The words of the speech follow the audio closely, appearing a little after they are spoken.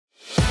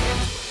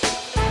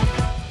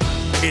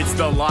It's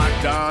the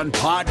Locked On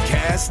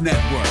Podcast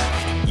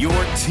Network, your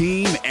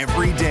team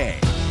every day.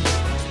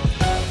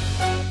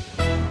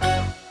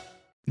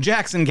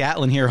 Jackson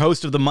Gatlin here,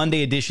 host of the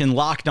Monday edition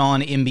Locked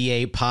On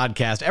NBA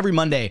podcast. Every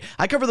Monday,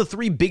 I cover the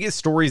three biggest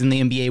stories in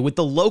the NBA with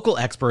the local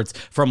experts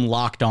from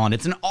Locked On.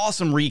 It's an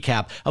awesome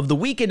recap of the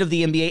weekend of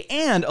the NBA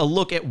and a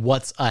look at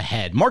what's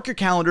ahead. Mark your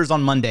calendars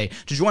on Monday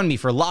to join me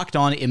for Locked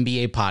On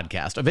NBA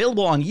podcast,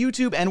 available on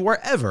YouTube and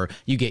wherever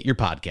you get your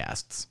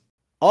podcasts.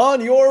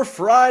 On your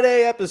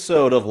Friday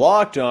episode of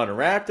Locked On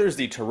Raptors,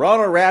 the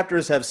Toronto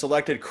Raptors have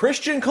selected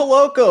Christian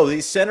Koloko,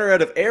 the center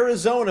out of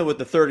Arizona, with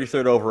the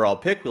 33rd overall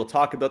pick. We'll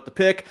talk about the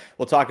pick,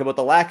 we'll talk about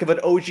the lack of an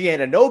OG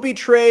Anunoby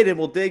trade, and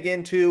we'll dig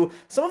into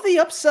some of the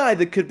upside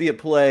that could be at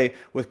play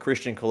with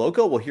Christian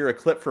Koloko. We'll hear a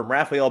clip from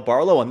Rafael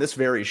Barlow on this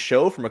very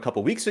show from a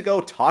couple weeks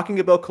ago talking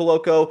about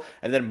Koloko,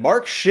 and then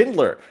Mark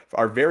Schindler,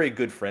 our very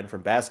good friend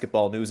from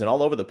Basketball News and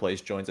all over the place,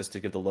 joins us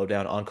to give the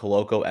lowdown on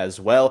Koloko as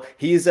well.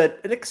 He's an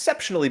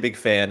exceptionally big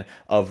fan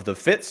of the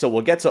fit, so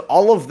we'll get to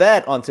all of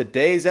that on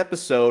today's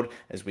episode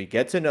as we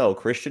get to know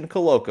Christian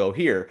Koloko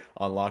here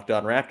on Locked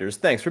On Raptors.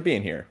 Thanks for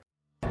being here.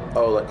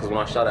 Because when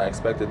I shot, I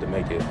expected to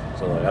make it,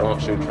 so I don't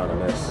shoot trying to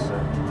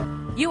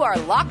miss. You are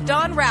Locked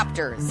On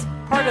Raptors,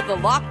 part of the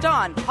Locked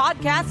On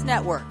Podcast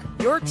Network,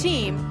 your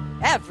team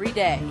every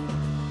day.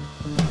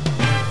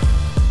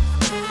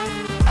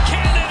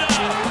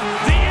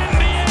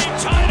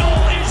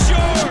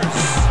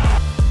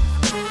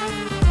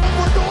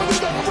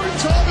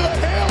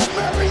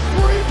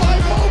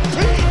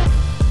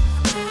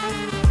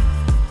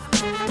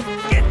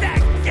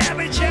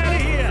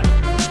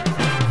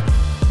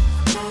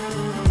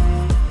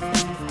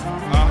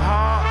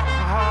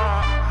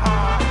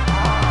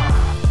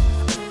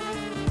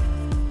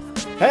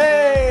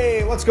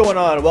 What's going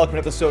on? Welcome to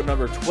episode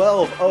number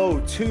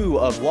 1202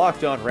 of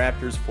Locked On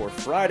Raptors for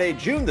Friday,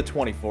 June the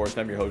 24th.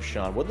 I'm your host,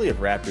 Sean Woodley of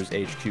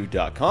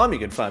RaptorsHQ.com. You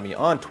can find me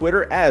on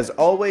Twitter, as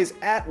always,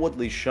 at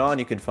WoodleySean.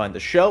 You can find the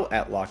show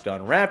at Locked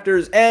On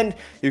Raptors, and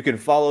you can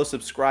follow,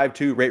 subscribe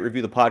to, rate,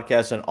 review the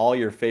podcast on all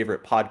your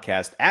favorite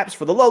podcast apps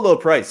for the low, low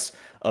price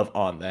of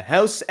On the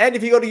House. And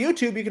if you go to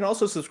YouTube, you can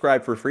also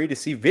subscribe for free to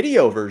see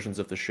video versions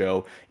of the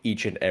show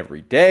each and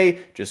every day.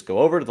 Just go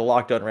over to the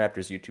Locked On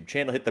Raptors YouTube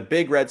channel, hit the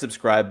big red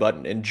subscribe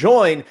button, and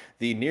join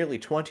the nearly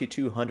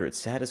 2,200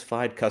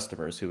 satisfied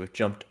customers who have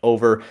jumped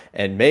over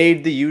and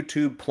made the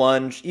YouTube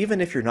plunge.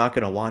 Even if you're not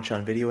going to watch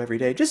on video every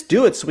day, just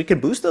do it so we can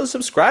boost those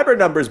subscriber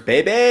numbers,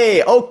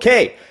 baby.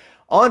 Okay.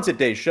 On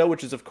today's show,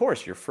 which is, of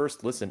course, your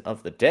first listen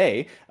of the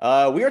day,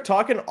 we are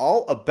talking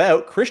all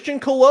about Christian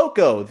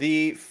Koloko,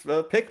 the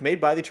pick made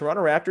by the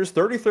Toronto Raptors,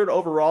 33rd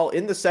overall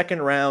in the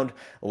second round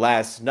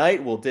last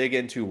night. We'll dig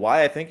into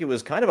why I think it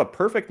was kind of a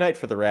perfect night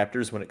for the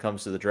Raptors when it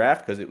comes to the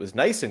draft, because it was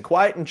nice and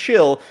quiet and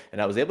chill, and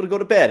I was able to go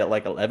to bed at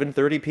like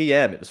 11:30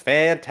 p.m. It was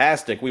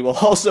fantastic. We will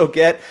also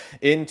get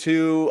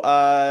into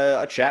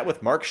a chat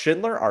with Mark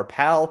Schindler, our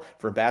pal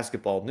from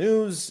Basketball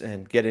News,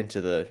 and get into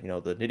the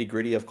the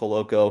nitty-gritty of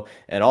Koloko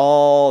and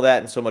all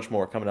that and so much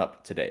more coming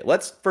up today.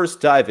 Let's first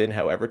dive in,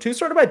 however, to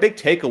sort of my big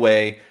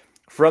takeaway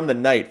from the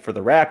night for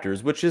the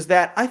Raptors, which is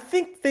that I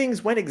think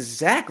things went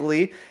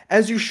exactly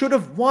as you should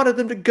have wanted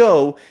them to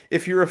go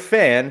if you're a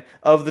fan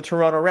of the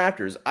Toronto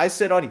Raptors. I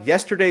said on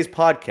yesterday's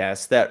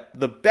podcast that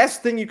the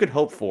best thing you could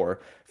hope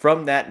for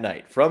from that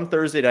night, from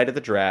Thursday night of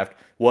the draft,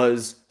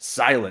 was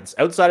silence.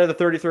 Outside of the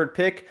 33rd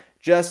pick,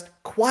 just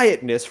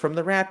quietness from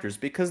the Raptors,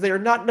 because they are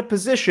not in a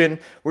position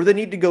where they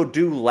need to go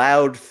do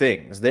loud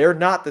things. They are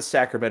not the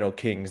Sacramento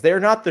Kings. They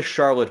are not the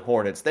Charlotte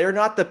Hornets. They are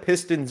not the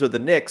Pistons or the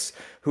Knicks,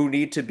 who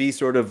need to be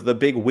sort of the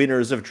big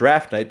winners of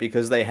draft night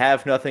because they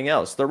have nothing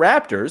else. The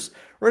Raptors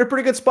were in a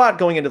pretty good spot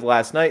going into the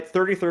last night.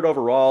 33rd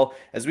overall,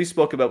 as we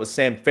spoke about with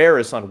Sam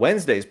Ferris on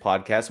Wednesday's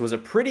podcast, was a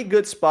pretty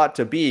good spot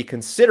to be,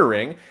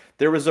 considering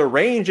there was a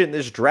range in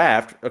this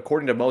draft,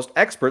 according to most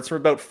experts, from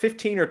about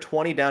 15 or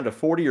 20 down to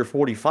 40 or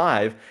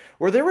 45,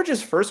 where there were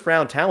just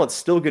first-round talents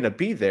still going to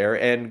be there,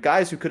 and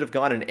guys who could have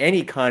gone in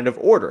any kind of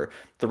order.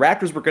 The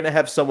Raptors were going to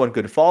have someone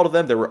good fall to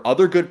them. There were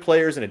other good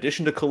players in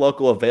addition to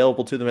Koloko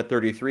available to them at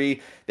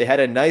 33. They had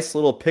a nice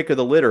little pick of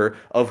the litter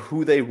of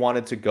who they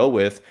wanted to go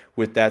with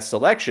that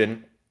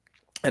selection.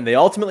 And they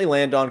ultimately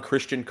land on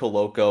Christian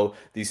Koloko,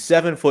 the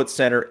 7-foot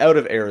center out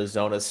of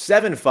Arizona,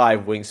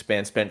 7'5"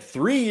 wingspan, spent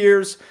 3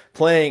 years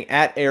playing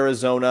at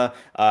Arizona.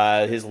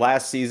 His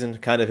last season,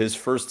 kind of his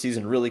first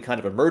season, really kind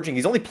of emerging.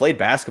 He's only played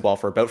basketball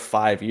for about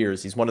 5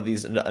 years. He's one of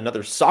these,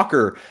 another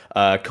soccer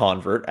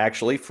convert,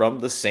 actually, from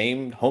the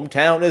same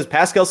hometown as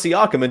Pascal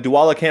Siakam in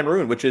Douala,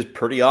 Cameroon, which is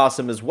pretty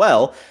awesome as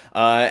well.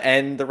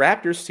 And the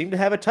Raptors seem to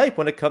have a type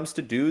when it comes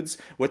to dudes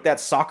with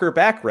that soccer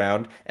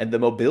background and the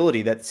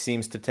mobility that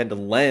seems to tend to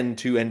lend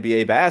to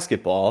NBA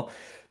basketball.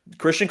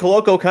 Christian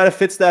Koloko kind of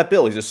fits that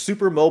bill. He's a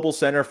super mobile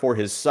center for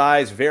his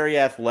size, very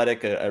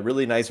athletic, a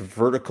really nice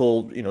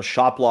vertical,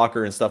 shot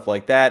blocker and stuff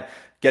like that.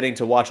 Getting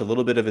to watch a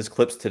little bit of his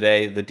clips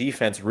today, the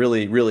defense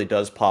really, really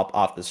does pop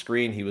off the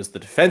screen. He was the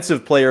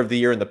defensive player of the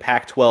year in the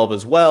Pac-12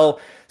 as well.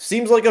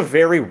 Seems like a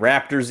very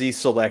Raptors-y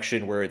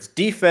selection where it's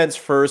defense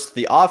first.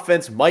 The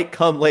offense might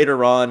come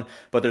later on,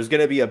 but there's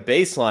going to be a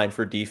baseline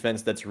for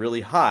defense that's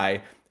really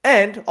high.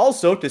 And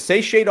also, to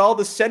satiate all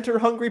the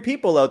center-hungry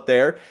people out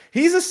there,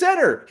 he's a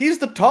center. He's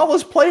the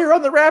tallest player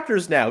on the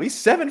Raptors now. He's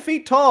 7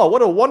 feet tall.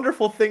 What a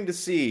wonderful thing to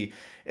see.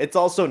 It's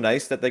also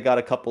nice that they got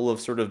a couple of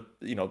sort of,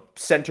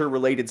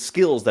 center-related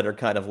skills that are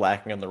kind of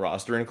lacking on the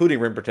roster, including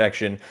rim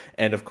protection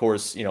and, of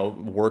course,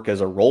 work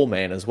as a roll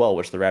man as well,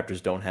 which the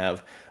Raptors don't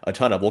have a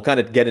ton of. We'll kind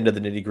of get into the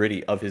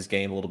nitty-gritty of his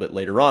game a little bit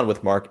later on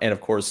with Mark. And,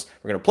 of course,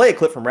 we're going to play a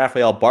clip from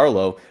Rafael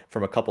Barlow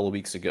from a couple of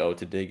weeks ago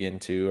to dig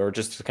into, or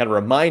just to kind of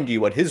remind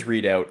you what his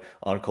readout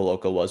on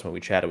Koloko was when we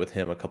chatted with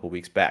him a couple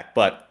weeks back.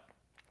 But,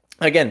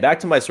 again, back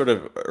to my sort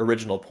of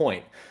original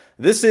point.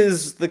 This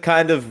is the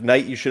kind of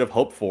night you should have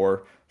hoped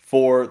for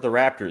the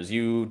Raptors.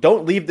 You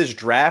don't leave this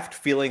draft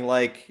feeling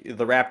like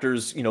the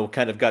Raptors,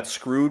 kind of got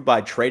screwed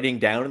by trading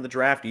down in the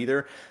draft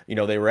either.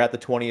 They were at the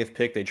 20th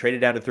pick. They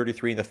traded down to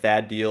 33 in the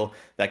Thad deal.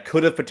 That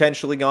could have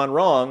potentially gone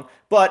wrong,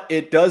 but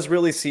it does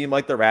really seem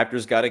like the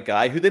Raptors got a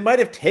guy who they might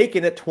have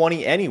taken at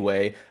 20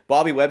 anyway.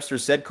 Bobby Webster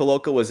said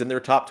Koloko was in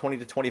their top 20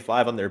 to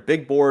 25 on their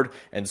big board.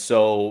 And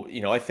so,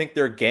 I think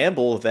their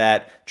gamble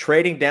that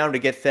trading down to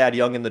get Thad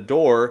Young in the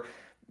door,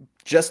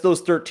 just those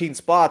 13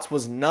 spots,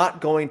 was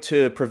not going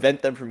to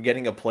prevent them from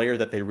getting a player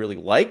that they really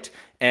liked.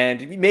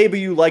 And maybe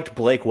you liked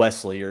Blake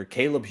Wesley or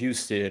Caleb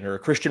Houston or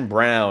Christian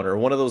Brown or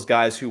one of those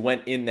guys who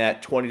went in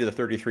that 20 to the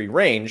 33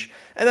 range.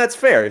 And that's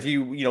fair. If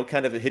you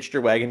kind of hitched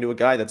your wagon to a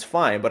guy, that's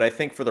fine. But I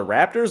think for the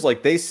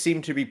Raptors, they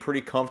seem to be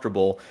pretty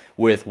comfortable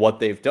with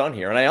what they've done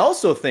here. And I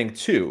also think,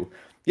 too,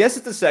 yes,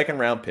 it's a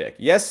second-round pick.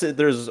 Yes,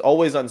 there's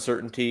always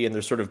uncertainty, and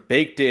there's sort of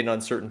baked-in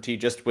uncertainty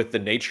just with the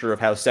nature of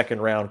how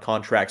second-round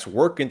contracts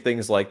work and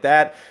things like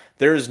that.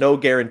 There is no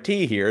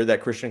guarantee here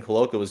that Christian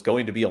Koloko is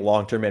going to be a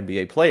long-term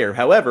NBA player.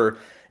 However,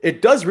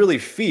 it does really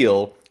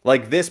feel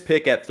like this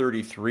pick at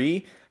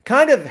 33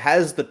 kind of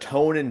has the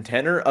tone and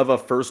tenor of a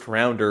first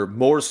rounder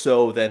more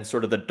so than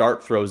sort of the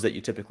dart throws that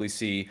you typically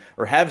see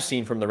or have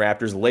seen from the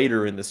Raptors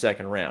later in the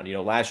second round.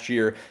 Last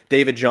year,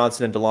 David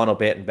Johnson and Delano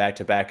Banton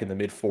back-to-back in the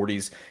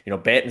mid-40s.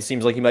 Banton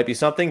seems like he might be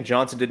something.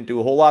 Johnson didn't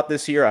do a whole lot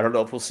this year. I don't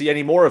know if we'll see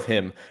any more of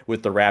him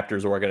with the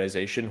Raptors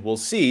organization. We'll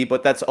see,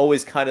 but that's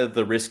always kind of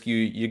the risk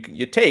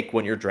you take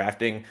when you're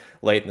drafting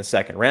late in the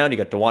second round. You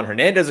got DeJuan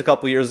Hernandez a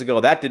couple years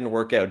ago. That didn't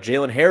work out.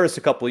 Jalen Harris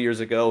a couple years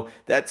ago.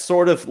 That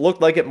sort of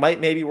looked like it might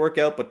maybe work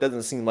out, but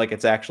doesn't seem like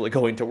it's actually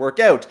going to work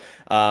out,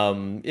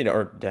 or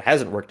it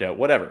hasn't worked out,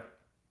 whatever.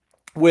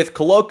 With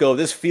Koloko,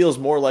 this feels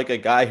more like a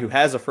guy who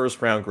has a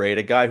first-round grade,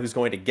 a guy who's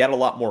going to get a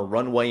lot more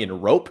runway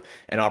and rope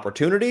and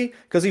opportunity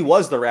because he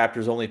was the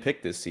Raptors' only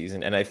pick this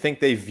season, and I think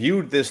they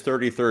viewed this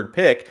 33rd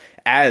pick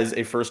as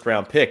a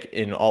first-round pick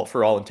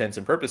for all intents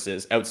and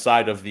purposes,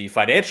 outside of the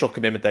financial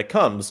commitment that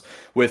comes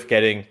with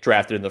getting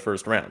drafted in the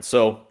first round.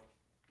 So,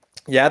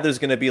 yeah, there's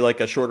going to be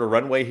a shorter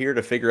runway here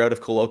to figure out if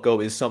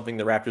Koloko is something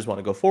the Raptors want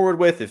to go forward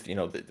with. If,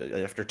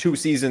 after 2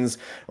 seasons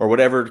or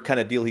whatever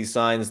kind of deal he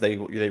signs, they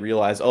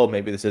realize, oh,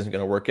 maybe this isn't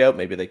going to work out.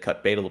 Maybe they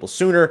cut bait a little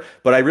sooner.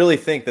 But I really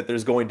think that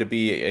there's going to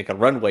be a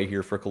runway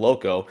here for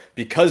Koloko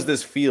because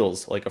this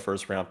feels like a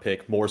first-round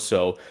pick more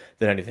so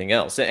than anything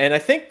else. And I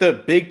think the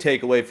big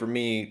takeaway for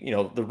me,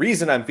 the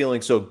reason I'm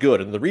feeling so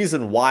good and the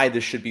reason why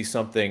this should be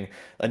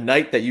a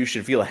night that you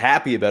should feel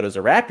happy about as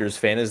a Raptors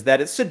fan, is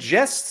that it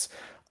suggests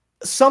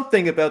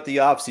something about the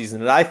offseason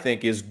that I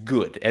think is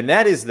good. And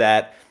that is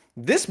that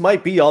this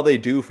might be all they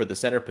do for the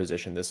center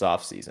position this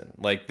offseason.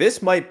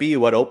 This might be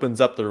what opens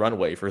up the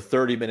runway for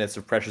 30 minutes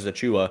of Precious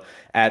Achiuwa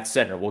at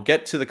center. We'll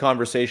get to the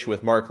conversation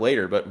with Mark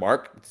later, but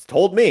Mark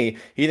told me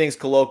he thinks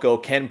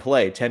Koloko can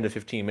play 10 to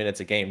 15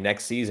 minutes a game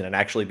next season and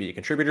actually be a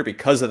contributor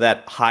because of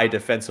that high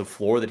defensive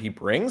floor that he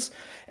brings.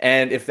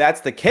 And if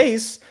that's the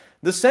case,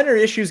 the center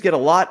issues get a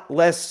lot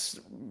less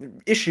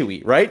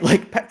issue-y, right?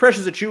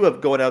 Precious Achiuwa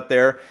going out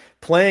there,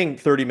 playing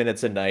 30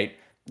 minutes a night,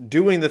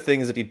 doing the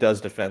things that he does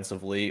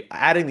defensively,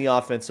 adding the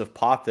offensive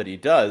pop that he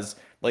does,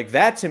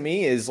 that to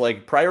me is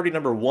priority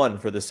number 1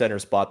 for the center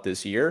spot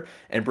this year.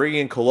 And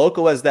bringing in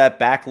Koloko as that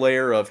back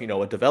layer of,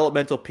 a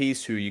developmental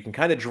piece who you can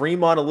kind of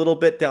dream on a little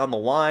bit down the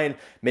line,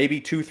 maybe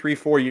 2, 3,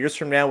 4 years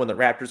from now when the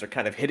Raptors are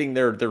kind of hitting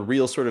their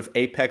real sort of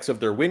apex of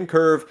their win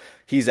curve.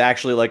 He's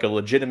actually a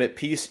legitimate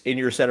piece in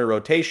your center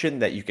rotation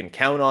that you can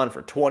count on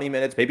for 20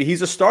 minutes. Maybe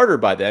he's a starter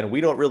by then.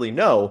 We don't really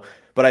know.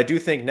 But I do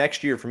think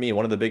next year, for me,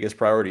 one of the biggest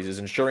priorities is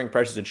ensuring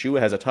Precious Achiuwa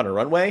has a ton of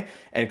runway,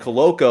 and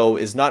Koloko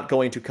is not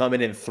going to come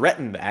in and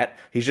threaten that.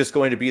 He's just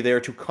going to be there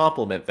to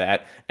complement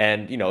that.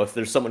 And, if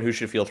there's someone who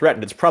should feel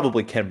threatened, it's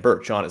probably Ken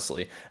Birch,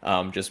 honestly,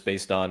 just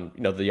based on,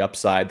 the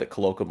upside that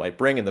Koloko might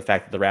bring and the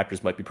fact that the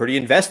Raptors might be pretty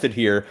invested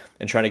here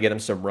in trying to get him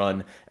some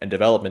run and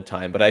development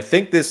time. But I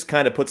think this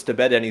kind of puts to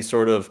bed any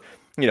sort of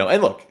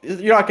And look,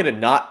 you're not going to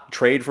not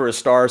trade for a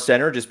star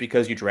center just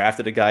because you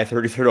drafted a guy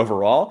 33rd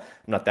overall.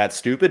 I'm not that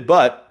stupid,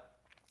 but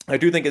I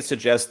do think it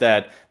suggests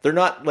that they're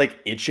not like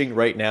itching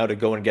right now to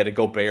go and get a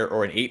Gobert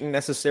or an Ayton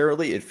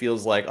necessarily. It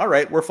feels like, all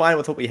right, we're fine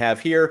with what we have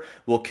here.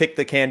 We'll kick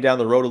the can down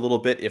the road a little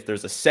bit. If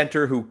there's a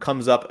center who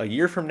comes up a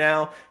year from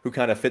now who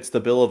kind of fits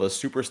the bill of a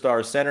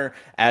superstar center,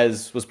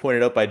 as was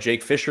pointed out by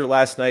Jake Fisher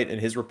last night in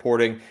his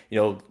reporting,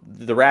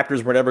 the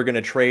Raptors were never going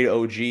to trade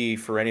OG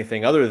for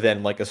anything other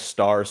than like a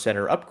star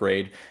center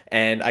upgrade.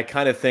 And I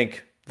kind of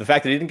think the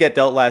fact that he didn't get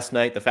dealt last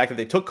night, the fact that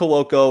they took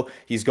Koloko,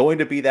 he's going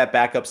to be that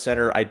backup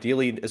center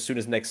ideally as soon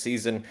as next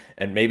season,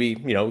 and maybe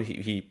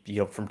he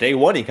from day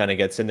one he kind of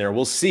gets in there.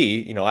 We'll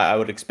see. I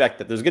would expect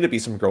that there's going to be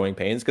some growing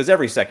pains because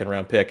every second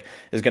round pick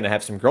is going to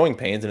have some growing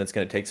pains, and it's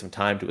going to take some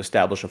time to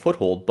establish a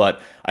foothold.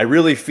 But I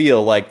really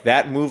feel like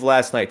that move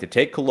last night to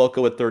take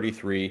Koloko at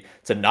 33,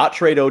 to not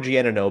trade OG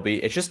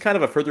Anunoby, it's just kind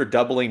of a further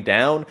doubling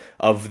down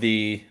of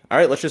the, all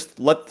right, let's just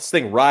let this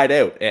thing ride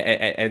out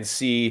and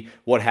see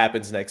what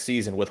happens next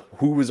season with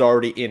who is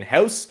already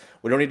in-house.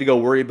 We don't need to go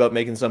worry about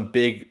making some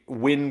big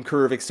win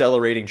curve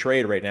accelerating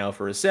trade right now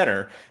for a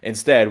center.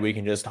 Instead, we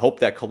can just hope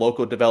that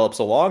Koloko develops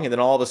along, and then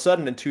all of a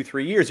sudden in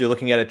 2-3 years, you're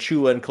looking at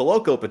Achua and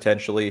Koloko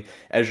potentially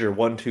as your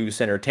 1-2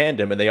 center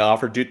tandem, and they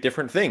offer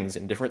different things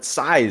in different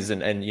size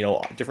and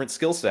different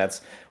skill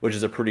sets, which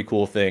is a pretty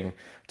cool thing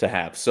to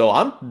have. So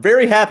I'm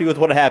very happy with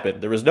what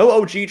happened. There was no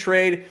OG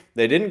trade.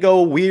 They didn't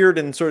go weird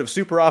and sort of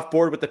super off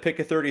board with the pick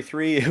of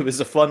 33. It was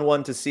a fun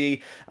one to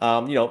see.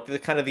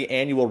 The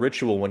annual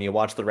ritual when you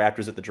watch the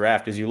Raptors at the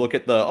draft is you look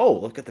at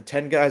the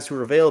 10 guys who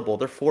are available.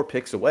 They're 4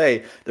 picks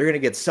away. They're going to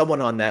get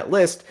someone on that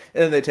list,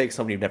 and then they take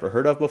someone you've never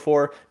heard of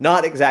before.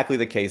 Not exactly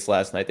the case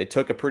last night. They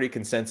took a pretty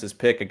consensus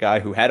pick, a guy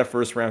who had a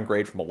first round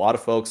grade from a lot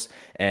of folks,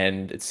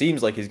 and it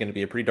seems like he's going to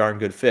be a pretty darn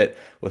good fit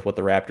with what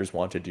the Raptors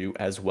want to do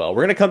as well.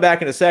 We're going to come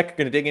back in a sec. We're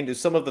going to dig into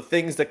some of the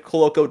things that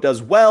Koloko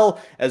does well,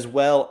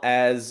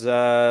 as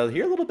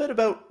hear a little bit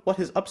about what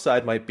his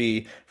upside might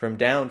be from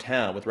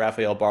downtown with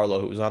Raphael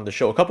Barlow, who was on the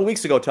show a couple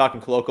weeks ago talking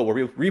Koloko.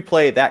 We'll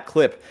replay that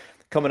clip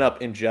coming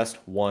up in just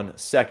 1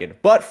 second.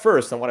 But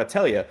first, I want to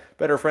tell you,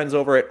 better friends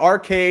over at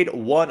Arcade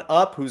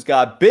 1UP, who's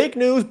got big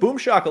news. Boom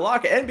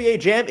shakalaka, NBA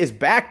Jam is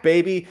back,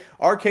 baby.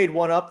 Arcade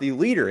 1UP, the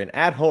leader in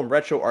at-home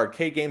retro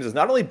arcade games, is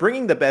not only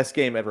bringing the best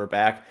game ever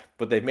back,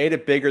 but they've made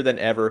it bigger than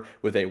ever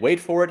with a, wait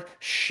for it,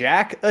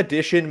 Shaq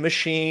Edition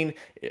machine.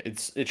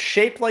 It's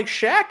shaped like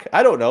Shaq?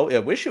 I don't know. I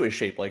wish it was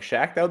shaped like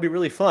Shaq. That would be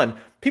really fun.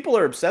 People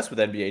are obsessed with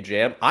NBA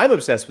Jam. I'm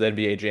obsessed with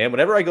NBA Jam.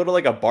 Whenever I go to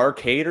like a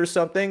barcade or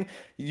something,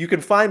 you can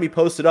find me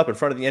posted up in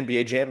front of the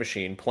NBA Jam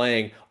machine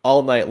playing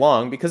all night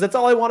long because that's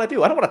all I want to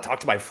do. I don't want to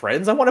talk to my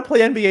friends. I want to play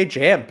NBA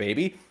Jam,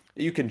 baby.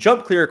 You can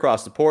jump clear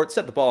across the court,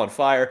 set the ball on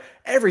fire,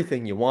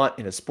 everything you want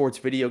in a sports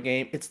video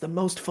game. It's the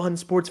most fun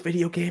sports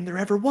video game there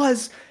ever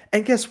was.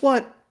 And guess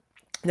what?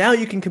 Now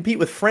you can compete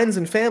with friends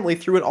and family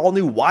through an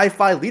all-new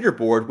Wi-Fi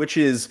leaderboard, which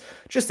is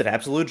just an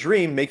absolute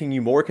dream, making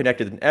you more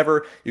connected than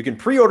ever. You can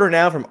pre-order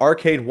now from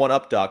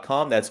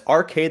arcade1up.com. That's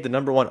arcade, the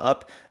number one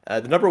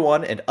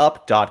and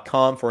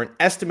up.com for an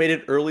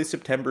estimated early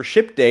September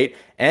ship date.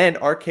 And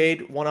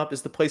Arcade 1UP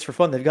is the place for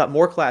fun. They've got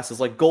more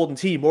classes like Golden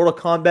Tee, Mortal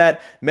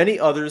Kombat, many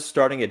others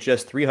starting at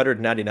just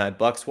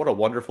 $399. What a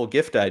wonderful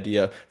gift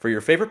idea for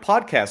your favorite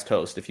podcast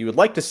host. If you would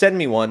like to send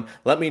me one,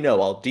 let me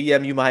know. I'll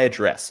DM you my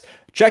address.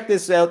 Check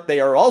this out. They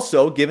are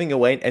also giving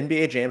away an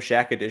NBA Jam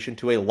Shaq edition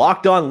to a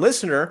Locked On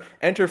listener.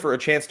 Enter for a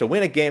chance to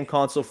win a game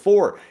console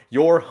for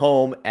your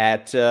home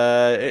at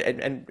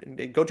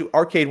and go to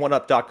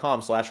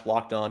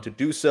arcade1up.com/lockedon to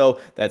do so.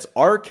 That's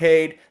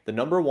arcade, the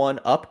number one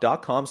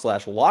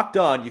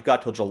up.com/lockedon. You've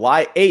got till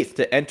July 8th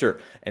to enter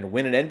and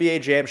win an NBA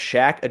Jam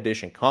Shaq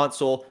edition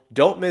console.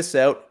 Don't miss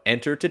out.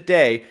 Enter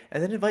today,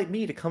 and then invite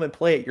me to come and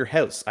play at your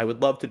house. I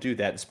would love to do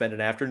that and spend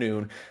an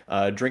afternoon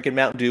drinking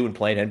Mountain Dew and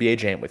playing NBA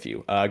Jam with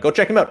you. Go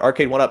check them out,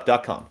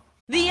 arcade1up.com.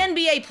 The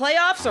NBA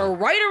playoffs are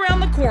right around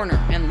the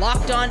corner, and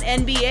Locked On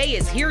NBA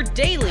is here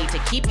daily to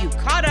keep you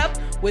caught up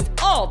with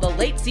all the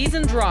late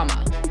season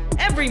drama.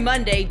 Every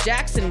Monday,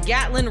 Jackson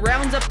Gatlin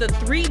rounds up the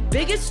 3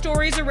 biggest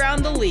stories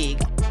around the league,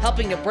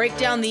 helping to break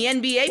down the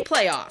NBA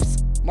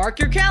playoffs. Mark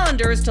your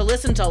calendars to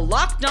listen to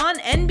Locked On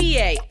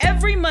NBA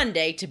every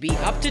Monday to be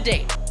up to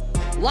date.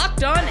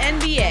 Locked On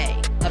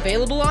NBA,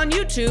 available on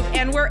YouTube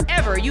and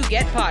wherever you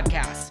get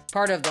podcasts.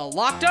 Part of the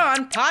Locked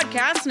On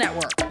Podcast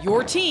Network,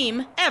 your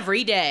team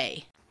every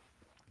day.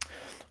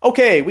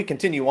 Okay, we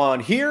continue on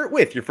here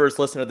with your first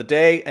listen of the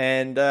day,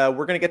 and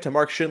we're going to get to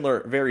Mark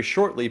Schindler very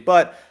shortly,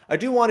 but I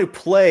do want to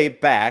play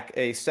back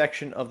a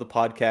section of the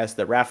podcast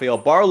that Raphael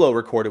Barlow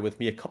recorded with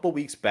me a couple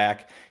weeks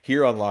back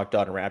here on Locked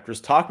On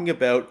Raptors, talking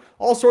about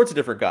all sorts of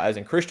different guys,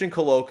 and Christian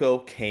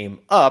Koloko came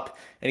up,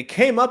 and he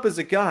came up as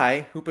a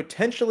guy who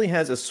potentially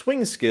has a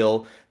swing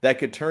skill that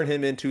could turn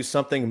him into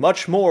something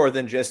much more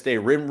than just a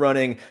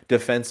rim-running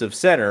defensive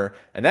center,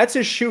 and that's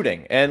his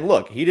shooting. And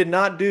look, he did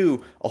not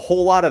do a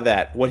whole lot of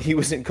that when he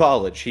was in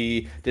college.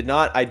 He did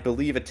not, I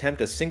believe,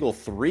 attempt a single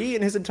 3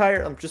 in his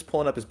entire, I'm just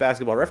pulling up his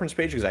basketball reference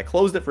page because I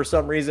closed it for for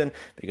some reason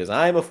because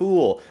I'm a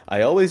fool.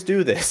 I always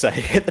do this. I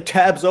hit the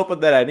tabs open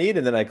that I need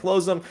and then I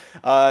close them.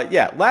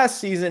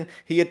 Last season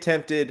he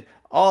attempted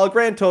a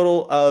grand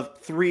total of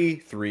 3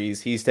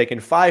 threes. He's taken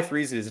 5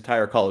 threes in his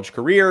entire college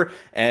career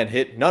and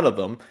hit none of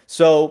them.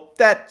 So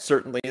that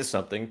certainly is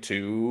something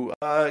to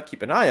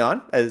keep an eye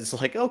on. As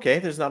like, okay,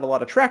 there's not a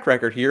lot of track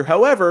record here.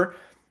 However,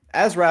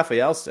 as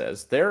Raphael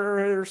says,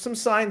 there are some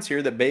signs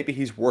here that maybe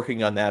he's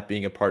working on that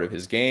being a part of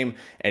his game,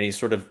 and he's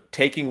sort of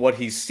taking what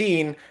he's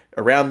seen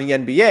around the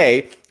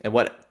NBA and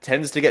what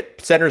tends to get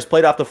centers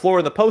played off the floor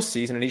in the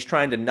postseason, and he's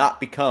trying to not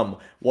become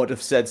one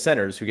of said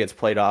centers who gets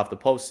played off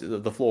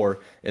the floor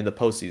in the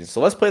postseason.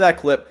 So let's play that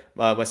clip.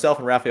 Myself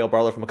and Raphael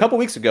Barlow from a couple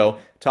weeks ago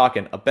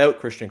talking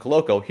about Christian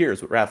Koloko.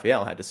 Here's what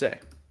Raphael had to say.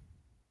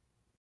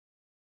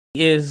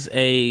 He is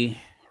a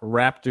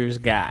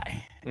Raptors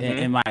guy,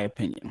 in my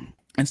opinion.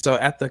 And so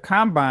at the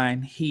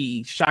combine,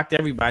 he shocked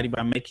everybody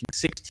by making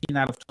 16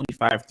 out of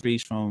 25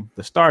 threes from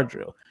the star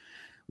drill,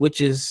 which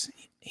is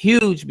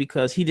huge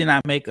because he did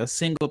not make a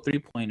single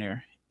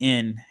three-pointer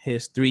in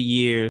his 3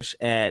 years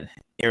at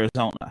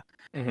Arizona.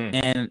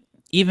 And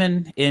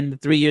even in the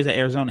 3 years at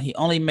Arizona, he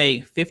only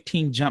made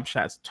 15 jump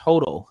shots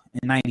total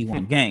in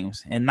 91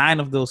 games, and 9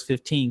 of those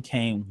 15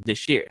 came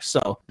this year.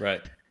 So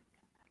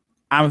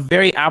I'm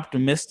very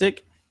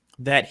optimistic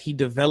that he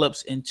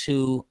develops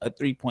into a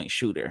three-point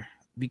shooter,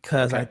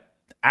 because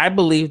I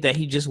believe that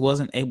he just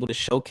wasn't able to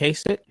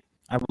showcase it.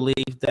 I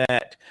believe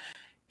that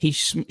he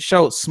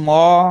showed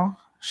small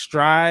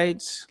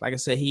strides. Like I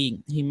said,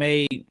 he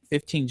made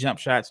 15 jump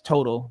shots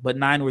total, but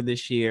 9 were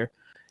this year.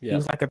 He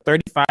was like a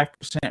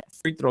 35%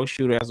 free throw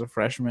shooter as a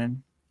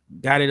freshman,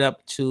 got it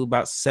up to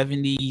about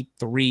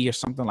 73 or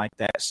something like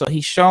that. So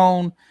he's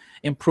shown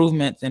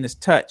improvements in his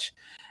touch.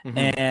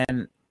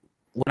 And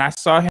when I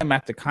saw him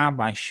at the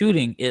combine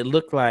shooting, it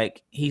looked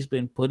like he's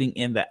been putting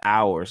in the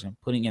hours and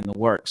putting in the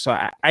work. So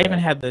I even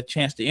had the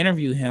chance to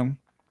interview him,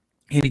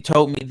 and he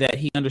told me that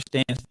he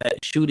understands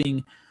that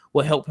shooting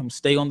will help him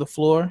stay on the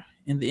floor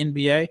in the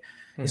NBA,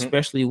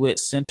 especially with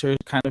centers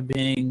kind of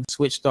being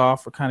switched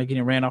off or kind of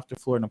getting ran off the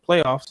floor in the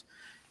playoffs.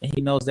 And he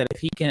knows that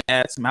if he can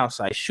add some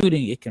outside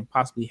shooting, it can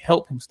possibly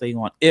help him stay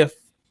on if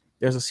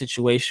there's a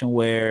situation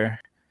where,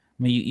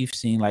 I mean, you've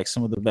seen like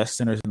some of the best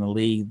centers in the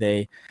league.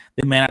 They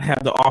may not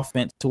have the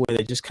offense to where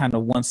they're just kind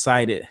of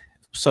one-sided.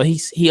 So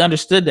he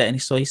understood that,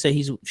 and so he said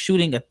he's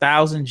shooting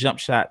 1,000 jump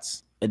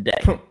shots a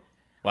day.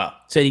 Wow.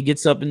 So he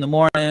gets up in the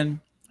morning,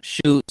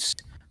 shoots,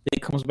 then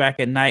comes back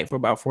at night for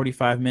about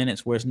 45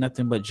 minutes where it's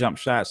nothing but jump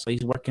shots. So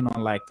he's working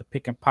on like the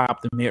pick and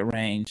pop, the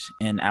mid-range,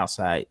 and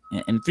outside,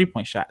 and the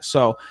three-point shot.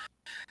 So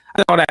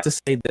I thought I had to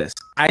say this.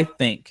 I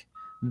think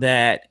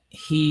that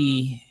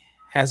he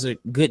has a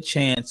good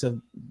chance of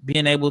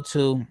being able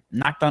to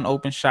knock down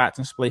open shots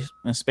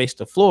and space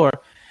the floor.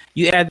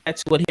 You add that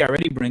to what he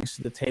already brings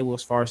to the table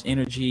as far as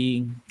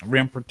energy,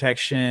 rim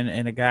protection,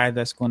 and a guy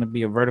that's going to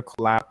be a vertical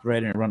lob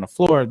threat and run the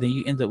floor, then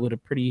you end up with a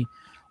pretty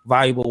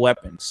valuable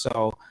weapon.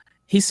 So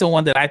he's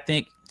someone that I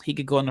think he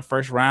could go in the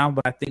first round,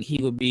 but I think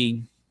he would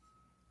be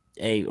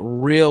a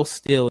real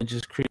steal and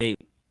just create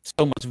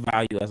so much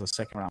value as a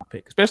second-round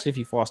pick, especially if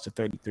he falls to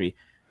 33.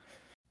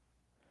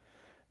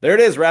 There it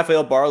is,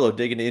 Raphael Barlow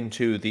digging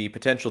into the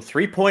potential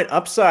three-point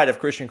upside of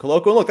Christian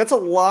Koloko. And look, that's a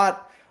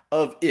lot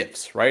of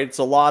ifs, right? It's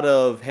a lot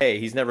of, hey,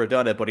 he's never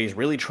done it, but he's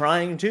really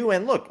trying to.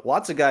 And look,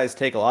 lots of guys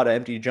take a lot of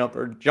empty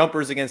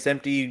jumpers against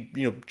empty,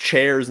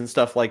 chairs and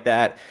stuff like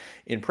that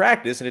in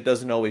practice, and it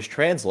doesn't always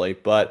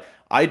translate. But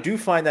I do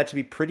find that to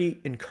be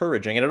pretty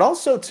encouraging. And it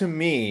also, to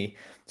me,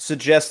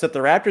 suggests that the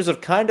Raptors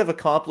have kind of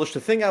accomplished the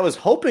thing I was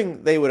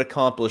hoping they would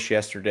accomplish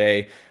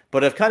yesterday,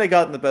 but have kind of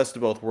gotten the best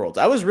of both worlds.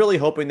 I was really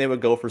hoping they would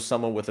go for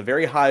someone with a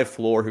very high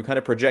floor who kind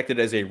of projected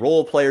as a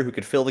role player who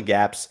could fill the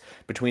gaps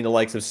between the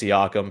likes of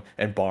Siakam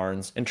and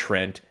Barnes and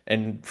Trent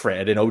and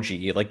Fred and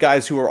OG, like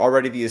guys who are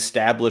already the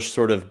established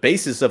sort of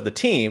basis of the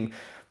team.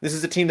 This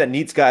is a team that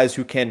needs guys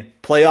who can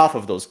play off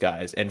of those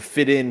guys and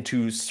fit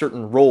into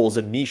certain roles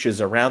and niches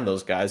around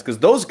those guys, because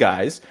those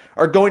guys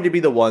are going to be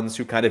the ones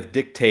who kind of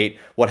dictate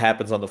what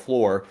happens on the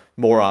floor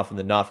more often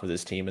than not for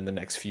this team in the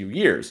next few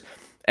years.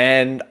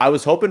 And I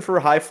was hoping for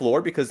a high floor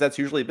because that's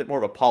usually a bit more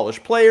of a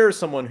polished player,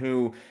 someone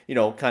who,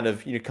 kind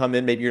of, come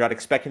in, maybe you're not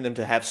expecting them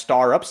to have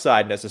star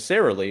upside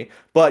necessarily,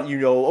 but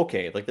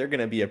okay, like they're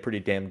going to be a pretty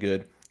damn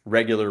good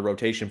regular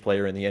rotation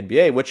player in the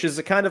NBA, which is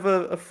a kind of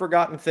a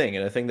forgotten thing,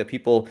 and a thing that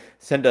people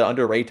tend to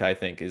underrate, I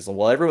think, is,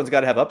 well, everyone's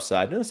got to have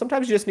upside. No,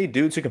 sometimes you just need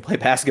dudes who can play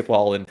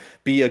basketball and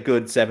be a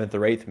good 7th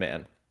or 8th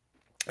man.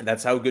 And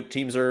that's how good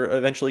teams are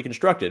eventually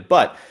constructed.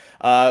 But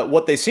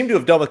what they seem to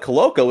have done with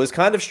Koloko is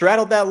kind of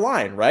straddled that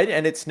line, right?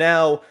 And it's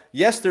now,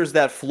 yes, there's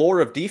that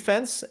floor of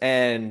defense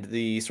and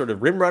the sort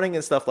of rim running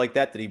and stuff like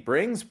that he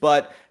brings,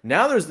 but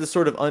now there's this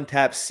sort of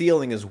untapped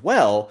ceiling as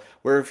well,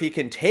 where if he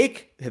can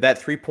take that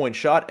three-point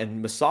shot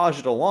and massage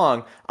it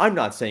along, I'm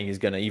not saying he's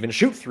going to even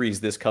shoot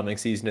threes this coming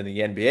season in the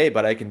NBA,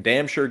 but I can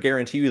damn sure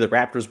guarantee you the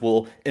Raptors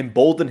will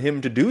embolden him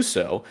to do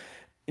so.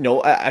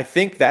 I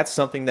think that's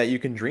something that you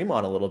can dream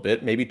on a little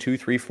bit. Maybe 2,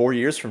 3, 4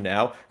 years from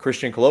now,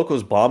 Christian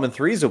Koloko's bombing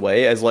threes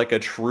away as like a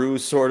true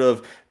sort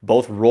of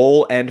both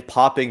roll and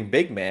popping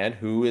big man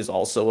who is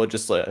also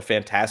just a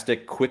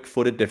fantastic,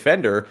 quick-footed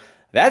defender.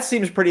 That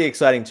seems pretty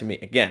exciting to me.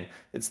 Again,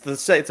 it's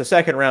a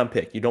second round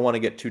pick. You don't want to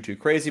get too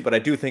crazy, but I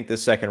do think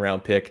this second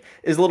round pick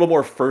is a little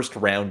more first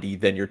roundy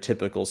than your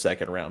typical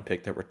second round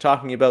pick that we're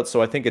talking about.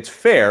 So I think it's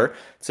fair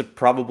to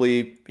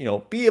probably,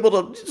 be able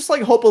to just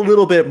like hope a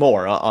little bit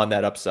more on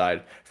that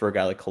upside for a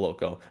guy like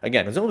Koloko.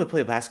 Again, he's only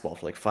played basketball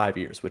for like 5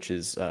 years, which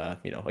is,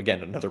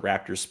 again, another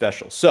Raptors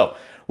special. So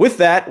with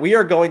that, we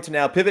are going to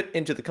now pivot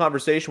into the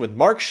conversation with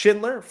Mark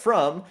Schindler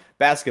from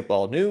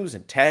Basketball News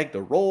and Tag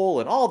the Roll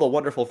and all the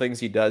wonderful things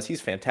he does.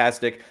 He's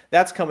fantastic.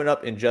 That's coming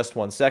up in just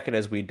 1 second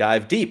as we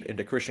dive deep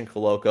into Christian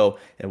Koloko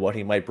and what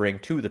he might bring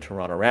to the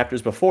Toronto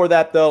Raptors. Before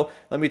that, though,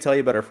 let me tell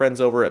you about our friends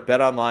over at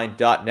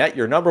betonline.net,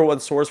 your number one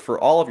source for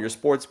all of your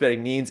sports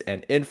betting needs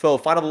and info.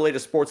 Find all the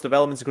latest sports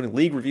developments, including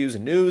league reviews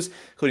and news,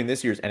 including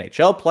this year's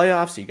NHL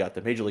playoffs. You got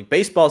the Major League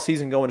Baseball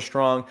season going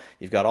strong.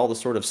 You've got all the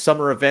sort of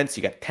summer events.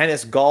 You got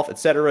tennis, golf,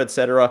 etc.,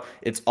 etc.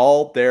 It's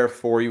all there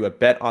for you at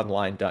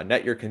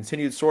betonline.net, your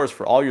continued source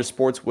for all your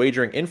sports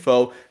wagering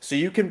info, so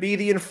you can be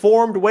the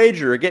informed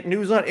wagerer, get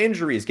news on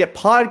injuries, get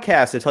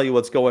podcasts to tell you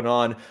what's going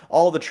on,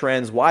 all the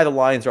trends, why the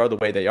lines are the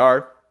way they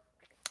are.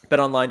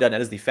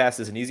 BetOnline.net is the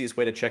fastest and easiest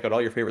way to check out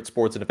all your favorite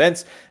sports and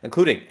events,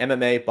 including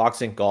MMA,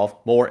 boxing, golf,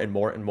 more and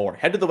more and more.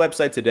 Head to the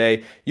website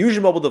today, use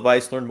your mobile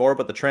device, learn more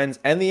about the trends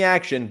and the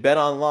action.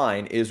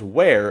 BetOnline is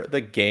where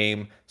the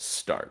game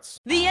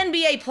starts. The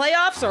NBA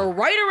playoffs are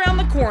right around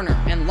the corner,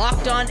 and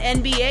Locked On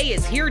NBA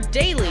is here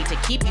daily to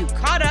keep you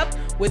caught up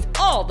with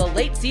all the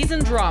late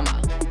season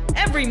drama.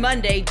 Every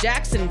Monday,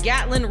 Jackson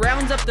Gatlin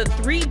rounds up the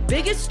 3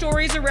 biggest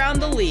stories around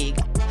the league,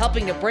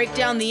 helping to break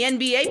down the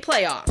NBA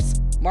playoffs.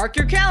 Mark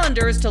your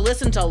calendars to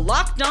listen to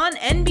Locked On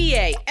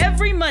NBA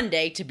every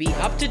Monday to be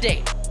up to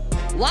date.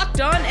 Locked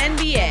On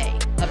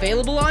NBA,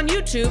 available on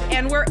YouTube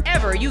and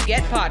wherever you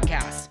get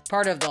podcasts.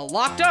 Part of the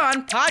Locked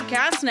On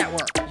Podcast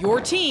Network,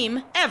 your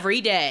team every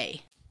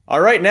day.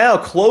 All right, now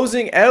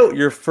closing out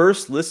your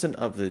first listen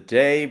of the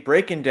day,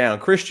 breaking down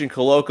Christian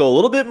Koloko a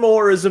little bit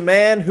more as a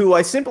man who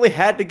I simply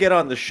had to get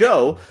on the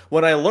show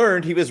when I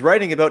learned he was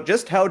writing about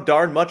just how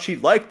darn much he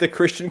liked the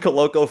Christian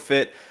Koloko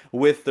fit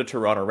with the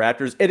Toronto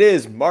Raptors. It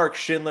is Mark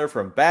Schindler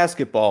from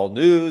Basketball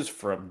News,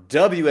 from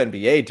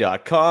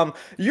WNBA.com.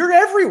 You're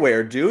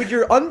everywhere, dude.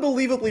 You're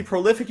unbelievably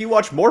prolific. You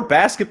watch more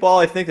basketball,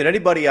 I think, than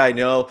anybody I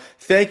know.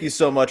 Thank you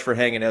so much for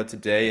hanging out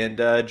today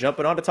and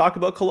jumping on to talk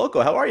about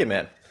Koloko. How are you,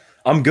 man?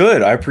 I'm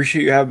good. I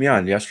appreciate you having me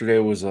on. Yesterday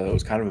was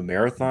kind of a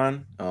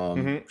marathon.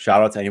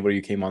 Shout out to anybody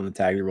who came on the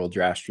Tag the Roll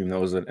draft stream. That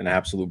was an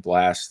absolute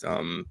blast.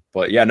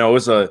 But yeah, no, it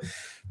was a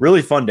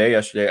really fun day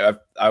yesterday.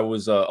 I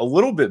was a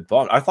little bit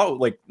bummed. I thought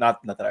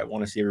not that I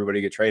want to see everybody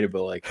get traded,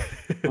 but like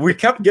we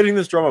kept getting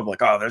this drum up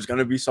like, oh, there's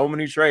gonna be so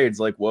many trades,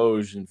 like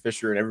Woj and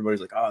Fisher and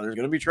everybody's like, oh, there's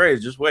gonna be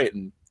trades. Just wait.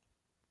 And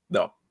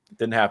no.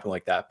 Didn't happen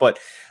like that, but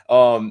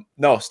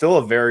no, still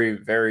a very,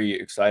 very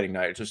exciting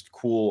night. Just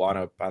cool on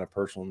a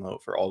personal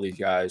note for all these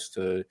guys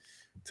to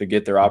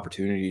get their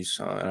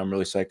opportunities, and I'm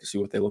really psyched to see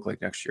what they look like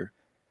next year.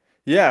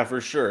 Yeah, for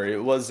sure.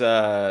 It was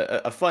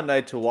a fun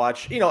night to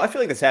watch. I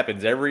feel like this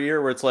happens every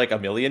year where it's like a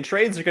million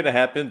trades are going to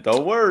happen.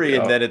 Don't worry.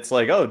 Yeah. And then it's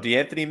like, oh,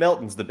 DeAnthony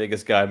Melton's the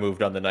biggest guy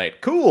moved on the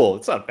night. Cool.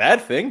 It's not a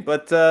bad thing.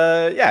 But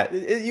yeah,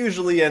 it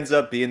usually ends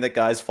up being that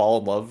guys fall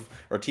in love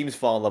or teams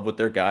fall in love with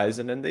their guys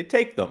and then they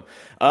take them.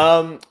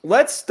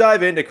 Let's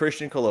dive into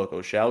Christian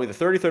Koloko, shall we? The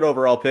 33rd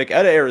overall pick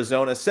out of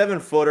Arizona,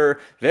 7-footer,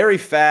 very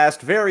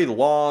fast, very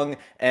long,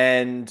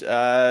 and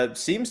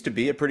seems to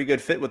be a pretty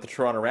good fit with the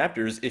Toronto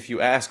Raptors if you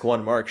ask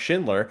one Mark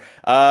Schindler.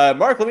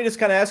 Mark, let me just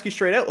kind of ask you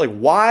straight out,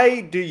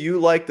 why do you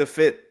like the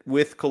fit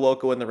with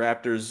Koloko and the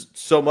Raptors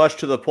so much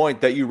to the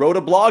point that you wrote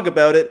a blog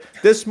about it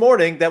this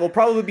morning that will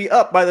probably be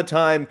up by the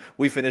time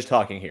we finish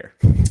talking here?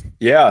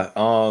 Yeah,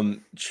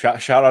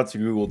 shout out to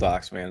Google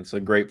Docs, man. It's a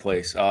great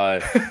place.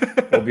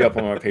 It'll be up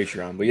on my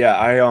Patreon. But yeah,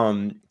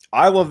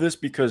 I love this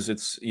because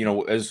it's,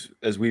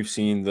 as we've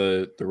seen,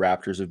 the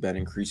Raptors have been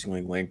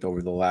increasingly linked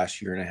over the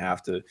last year and a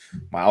half to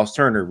Miles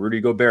Turner, Rudy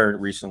Gobert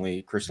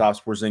recently,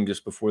 Kristaps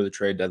Porzingis before the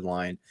trade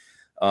deadline.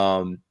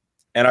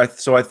 And I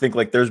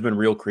think there's been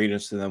real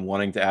credence to them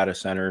wanting to add a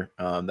center.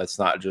 That's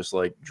not just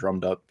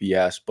drummed up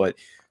BS, but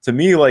to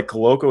me,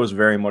 Koloko is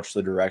very much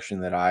the direction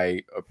that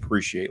I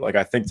appreciate.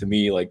 I think to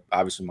me,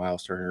 obviously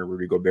Miles Turner,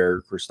 Rudy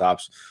Gobert,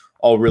 Kristaps,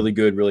 all really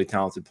good, really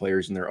talented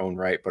players in their own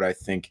right. But I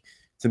think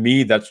to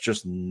me, that's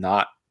just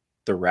not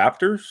the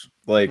Raptors.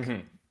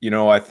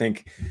 I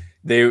think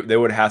they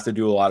would have to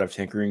do a lot of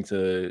tinkering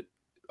to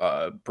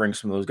bring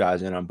some of those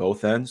guys in on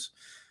both ends.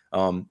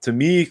 To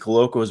me,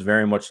 Koloko is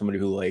very much somebody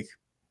who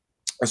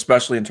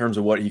especially in terms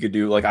of what he could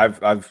do. I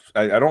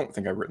don't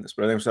think I've written this,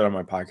 but I think I've said on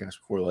my podcast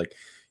before,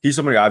 he's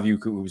somebody I view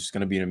who's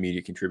going to be an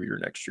immediate contributor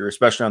next year,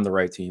 especially on the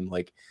right team.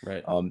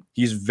 Right.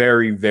 He's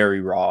very, very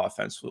raw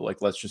offensively.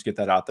 Let's just get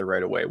that out there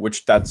right away,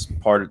 which that's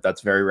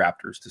very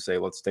Raptors to say,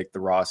 let's take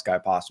the rawest guy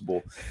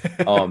possible.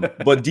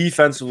 But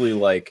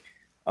defensively,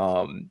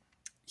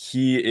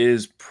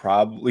 he's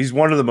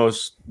one of the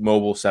most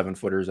mobile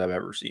 7-footers I've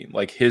ever seen.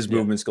 Like his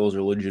movement skills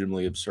are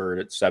legitimately absurd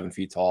at 7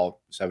 feet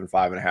tall,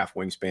 7'5.5"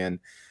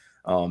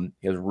 wingspan.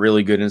 He has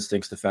really good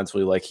instincts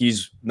defensively. Like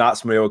he's not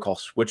somebody I would call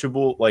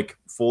switchable, like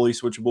fully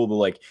switchable, but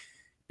like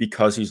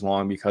because he's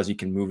long, because he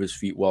can move his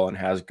feet well and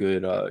has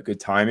good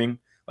timing.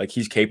 Like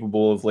he's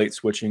capable of late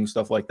switching,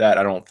 stuff like that.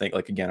 I don't think,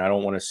 like, again, I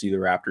don't want to see the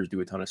Raptors do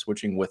a ton of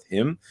switching with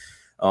him.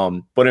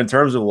 But in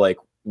terms of like,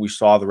 we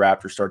saw the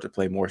Raptors start to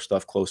play more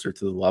stuff closer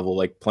to the level,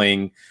 like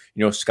playing,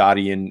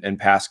 Scotty and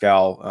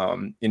Pascal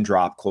in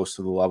drop close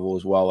to the level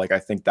as well. Like I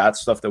think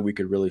that's stuff that we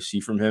could really see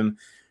from him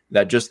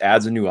that just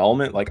adds a new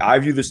element. Like I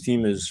view this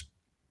team as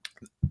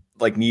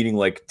like needing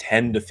like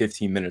 10 to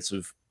 15 minutes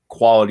of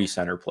quality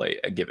center play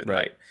a given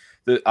night.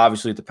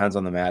 Obviously it depends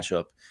on the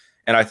matchup.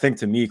 And I think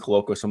to me,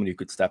 Koloko is somebody who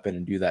could step in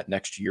and do that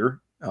next year.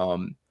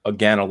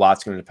 Again, a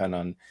lot's going to depend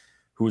on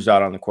who's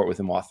out on the court with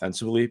him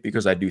offensively,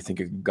 because I do think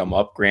it can gum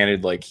up.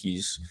 Granted, like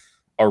he's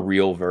a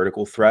real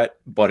vertical threat,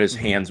 but his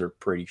hands are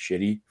pretty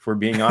shitty, for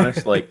being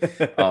honest. Like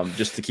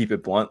just to keep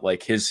it blunt,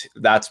 like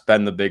that's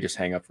been the biggest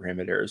hang up for him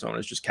at Arizona,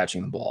 is just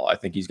catching the ball. I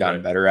think he's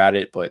gotten better at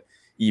it, but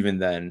even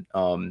then,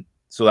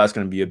 so that's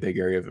going to be a big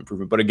area of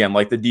improvement. But again,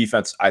 like the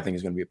defense, I think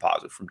is going to be a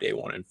positive from day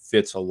one and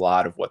fits a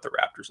lot of what the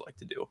Raptors like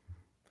to do.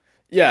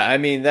 Yeah, I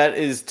mean, that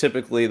is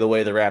typically the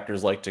way the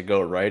Raptors like to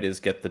go, right? Is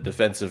get the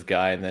defensive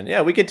guy, and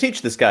then, we can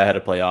teach this guy how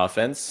to play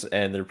offense,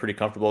 and they're pretty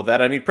comfortable with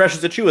that. I mean,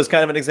 Precious Achiuwa is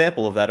kind of an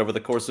example of that over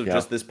the course of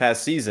just this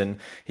past season.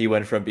 He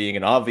went from being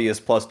an obvious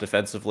plus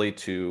defensively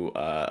to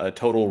a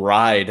total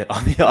ride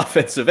on the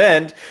offensive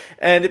end,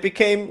 and it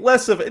became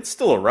it's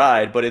still a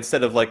ride, but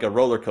instead of like a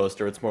roller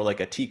coaster, it's more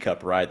like a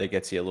teacup ride that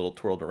gets you a little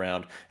twirled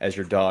around as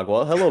your dog.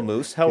 Well, hello,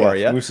 Moose. How are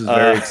you? Moose is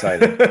very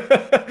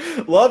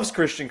excited. Loves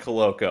Christian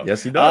Koloko.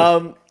 Yes, he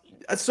does.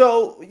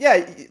 So,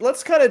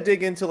 let's kind of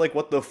dig into like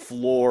what the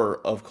floor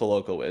of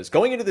Koloko is.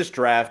 Going into this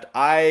draft,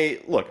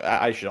 I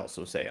should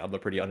also say I'm a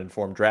pretty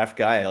uninformed draft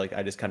guy.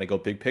 I just kind of go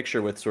big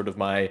picture with sort of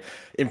my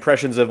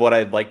impressions of what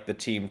I'd like the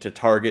team to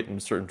target in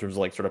certain terms of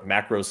like sort of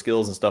macro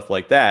skills and stuff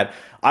like that.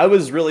 I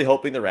was really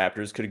hoping the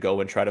Raptors could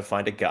go and try to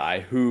find a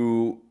guy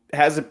who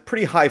has a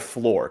pretty high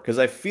floor, because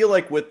I feel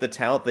like with the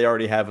talent they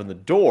already have in the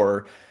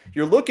door,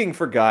 you're looking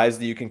for guys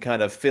that you can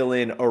kind of fill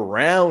in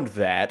around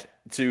that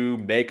to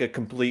make a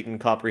complete and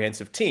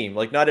comprehensive team.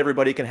 Like not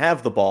everybody can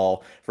have the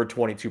ball for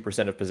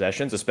 22% of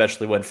possessions,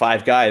 especially when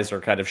 5 guys are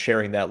kind of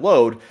sharing that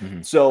load.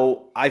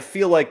 So I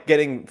feel like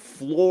getting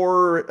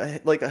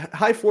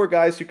high floor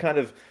guys who kind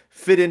of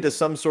fit into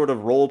some sort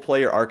of role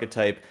player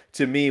archetype,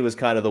 to me, was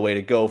kind of the way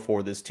to go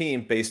for this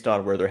team based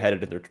on where they're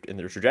headed in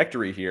their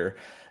trajectory here.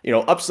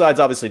 Upside's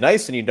obviously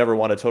nice, and you never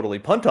want to totally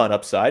punt on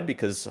upside,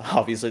 because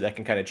obviously that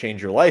can kind of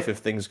change your life if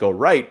things go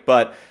right.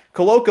 But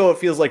Koloko, it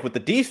feels like with the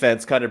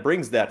defense, kind of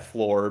brings that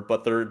floor,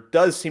 but there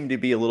does seem to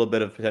be a little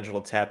bit of potential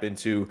to tap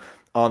into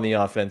on the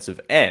offensive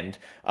end.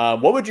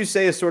 What would you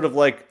say is sort of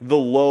like the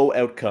low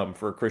outcome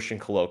for Christian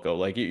Koloko?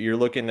 Like you're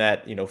looking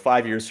at,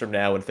 5 years from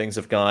now when things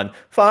have gone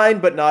fine,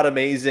 but not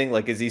amazing.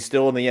 Like, is he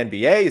still in the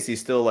NBA? Is he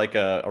still like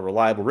a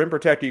reliable rim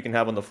protector you can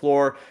have on the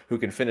floor who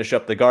can finish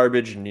up the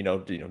garbage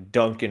and,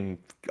 dunk and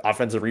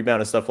offensive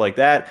rebound and stuff like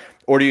that?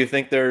 Or do you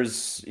think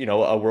there's,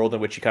 a world in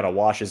which he kind of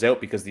washes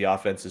out because the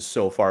offense is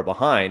so far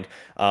behind?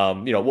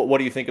 What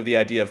do you think of the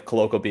idea of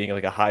Koloko being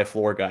like a high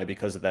floor guy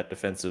because of that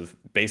defensive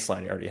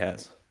baseline he already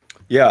has?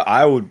 Yeah,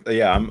 I would.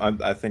 Yeah,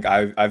 I think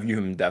I view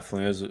him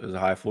definitely as a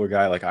high floor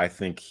guy. Like I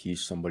think he's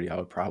somebody I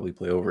would probably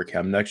play over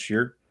Kem next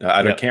year.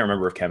 I can't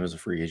remember if Kem is a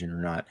free agent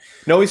or not.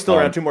 No, he's still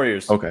around 2 more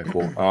years. Okay,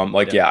 cool.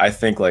 I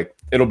think like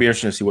it'll be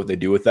interesting to see what they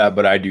do with that.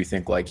 But I do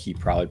think like he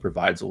probably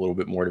provides a little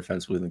bit more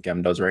defensively than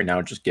Kem does right now,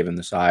 just given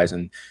the size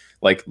and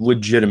like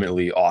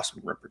legitimately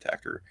awesome rim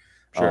protector.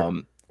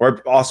 Sure.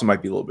 Or awesome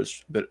might be a little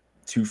bit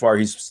too far.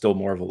 He's still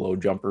more of a low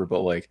jumper,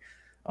 but like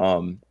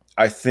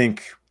I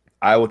think.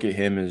 I look at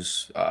him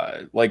as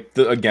like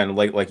you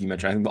mentioned,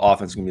 I think the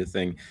offense is gonna be the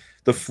thing.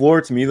 The floor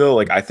to me though,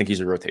 like I think he's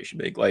a rotation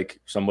big, like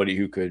somebody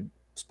who could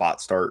spot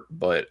start,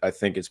 but I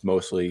think it's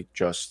mostly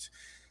just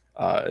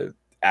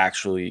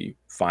actually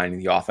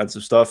finding the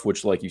offensive stuff,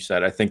 which like you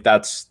said, I think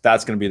that's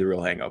gonna be the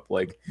real hang up.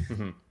 Like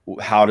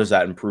how does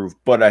that improve?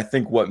 But I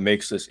think what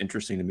makes this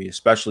interesting to me,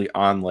 especially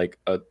on like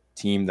a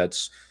team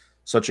that's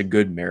such a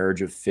good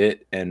marriage of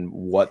fit and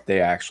what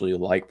they actually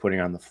like putting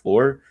on the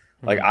floor.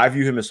 Like I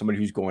view him as somebody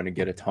who's going to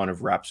get a ton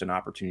of reps and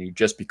opportunity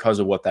just because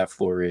of what that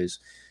floor is.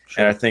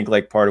 Sure. And I think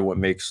like part of what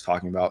makes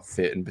talking about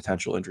fit and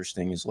potential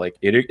interesting is like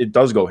it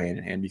does go hand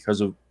in hand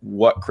because of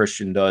what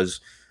Christian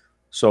does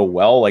so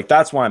well. Like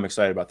that's why I'm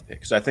excited about the pick,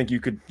 because I think you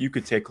could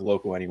take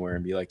Koloko anywhere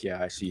and be like,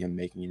 yeah, I see him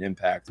making an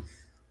impact.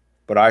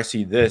 But I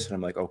see this and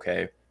I'm like,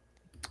 okay,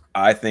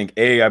 I think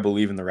I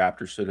believe in the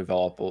Raptors to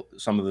develop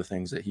some of the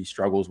things that he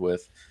struggles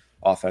with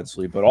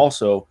offensively, but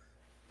also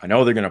I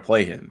know they're going to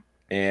play him.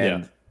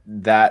 And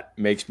that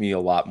makes me a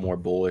lot more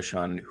bullish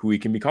on who he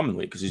can become in the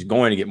league, because he's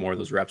going to get more of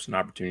those reps and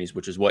opportunities,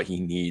 which is what he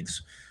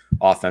needs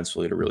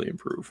offensively to really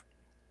improve.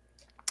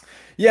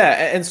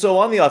 Yeah, and so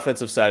on the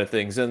offensive side of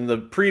things, in the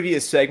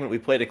previous segment, we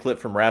played a clip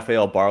from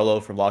Rafael Barlow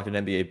from Locked On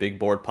NBA Big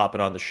Board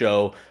popping on the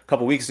show a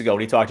couple weeks ago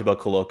when he talked about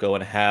Koloko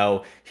and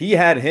how he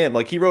had him,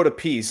 like he wrote a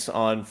piece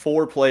on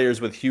 4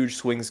 players with huge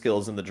swing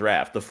skills in the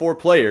draft. The 4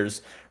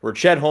 players were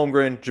Chet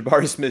Holmgren,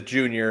 Jabari Smith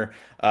Jr.,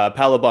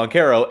 Paolo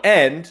Banchero,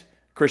 and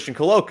Christian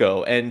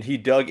Koloko, and he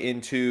dug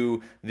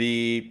into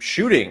the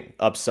shooting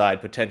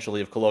upside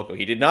potentially of Koloko.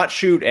 He did not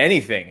shoot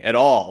anything at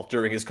all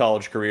during his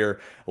college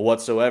career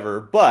whatsoever,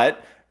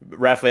 but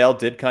Raphael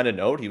did kind of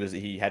note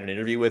he had an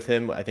interview with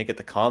him, I think at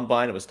the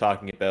combine. It was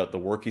talking about the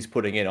work he's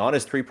putting in on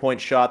his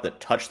 3-point shot, the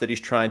touch that he's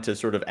trying to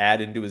sort of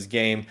add into his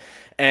game.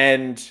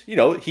 And,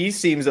 he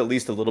seems at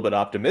least a little bit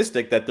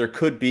optimistic that there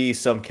could be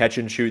some catch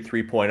and shoot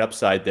 3-point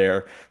upside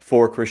there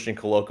for Christian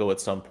Koloko at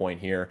some point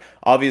here.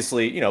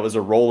 Obviously, as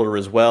a roller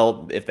as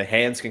well, if the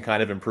hands can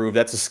kind of improve,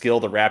 that's a skill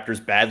the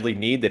Raptors badly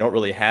need. They don't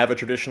really have a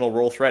traditional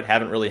roll threat,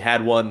 haven't really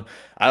had one,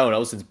 I don't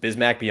know, since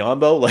Bismack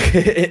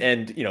Biyombo.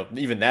 And,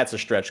 even that's a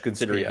stretch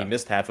considering he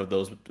missed half of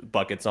those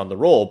buckets on the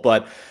roll.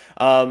 But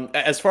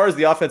as far as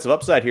the offensive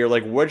upside here,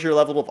 what's your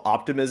level of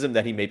optimism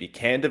that he maybe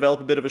can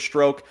develop a bit of a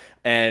stroke?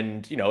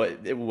 And,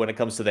 when it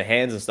comes to the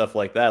hands and stuff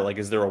like that,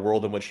 is there a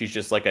world in which he's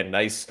just a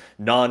nice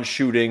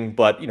non-shooting,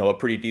 but, a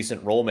pretty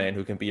decent roll man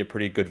who can be a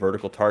pretty good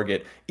vertical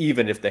target,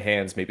 even if the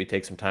hands maybe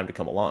take some time to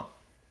come along?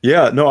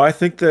 Yeah, no, I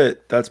think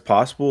that's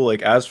possible.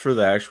 As for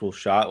the actual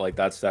shot,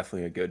 that's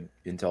definitely a good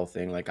intel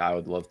thing. I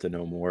would love to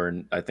know more.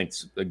 And I think,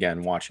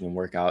 again, watching him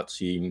work out,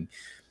 seeing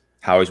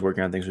how he's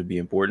working on things would be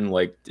important.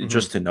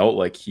 Just to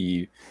note,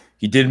 he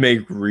did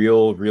make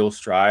real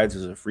strides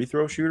as a free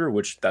throw shooter,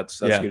 which that's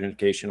a good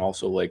indication.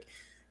 Also,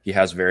 he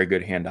has very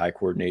good hand-eye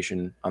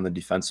coordination on the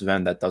defensive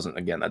end. That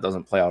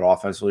doesn't play out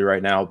offensively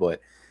right now,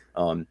 but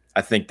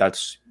I think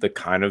that's the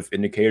kind of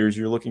indicators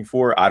you're looking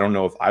for. I don't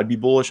know if I'd be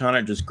bullish on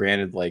it. Just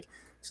granted,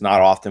 it's not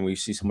often we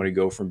see somebody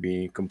go from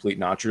being complete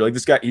non-shooter.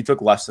 This guy, he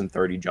took less than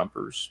 30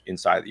 jumpers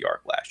inside the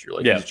arc last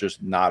year. He's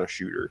just not a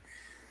shooter.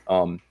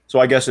 So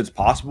I guess it's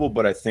possible,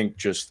 but I think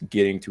just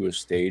getting to a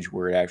stage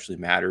where it actually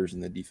matters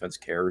and the defense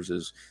cares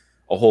is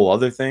a whole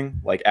other thing.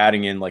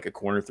 Adding in a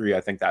corner 3, I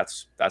think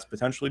that's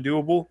potentially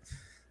doable.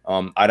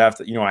 I'd have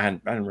to, I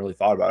hadn't really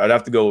thought about it. I'd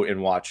have to go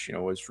and watch,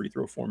 his free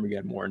throw form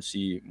again more and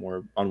see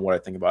more on what I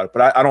think about it.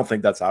 But I don't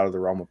think that's out of the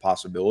realm of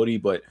possibility.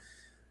 But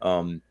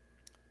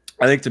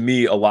I think to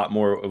me, a lot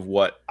more of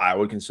what I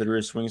would consider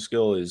his swing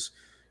skill is,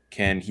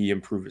 can he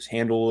improve his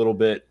handle a little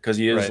bit? Because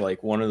he is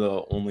one of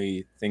the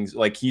only things,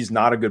 he's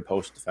not a good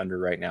post defender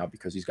right now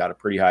because he's got a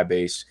pretty high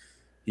base.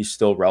 He's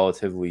still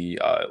relatively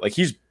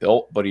he's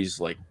built, but he's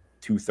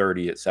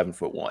 230 at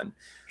 7'1".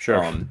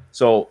 Sure.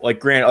 So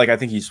granted, I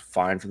think he's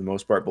fine for the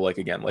most part, but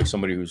again,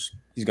 somebody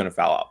he's going to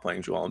foul out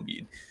playing Joel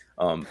Embiid.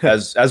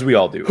 As we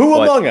all do. Who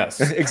among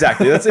us?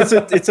 Exactly.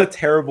 It's a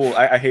terrible.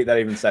 I hate that I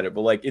even said it,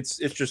 but it's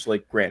just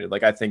granted.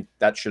 I think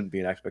that shouldn't be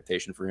an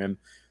expectation for him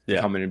to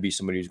come in and be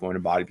somebody who's going to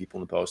body people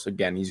in the post.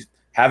 Again, he's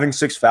having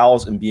 6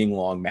 fouls and being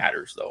long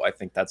matters, though. I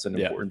think that's an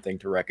important thing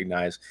to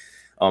recognize.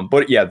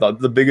 But yeah,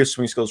 the biggest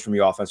swing skills for me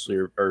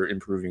offensively are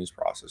improving his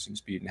processing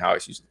speed and how he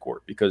sees the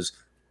court, because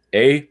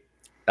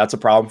that's a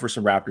problem for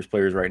some Raptors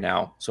players right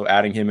now. So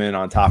adding him in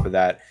on top of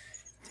that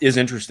is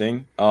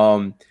interesting.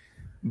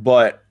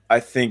 But I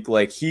think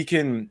he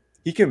can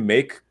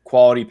make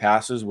quality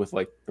passes with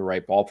the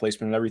right ball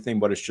placement and everything,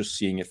 but it's just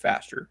seeing it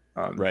faster.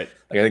 Right.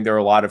 I think there are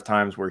a lot of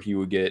times where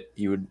he'd get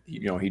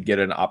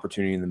an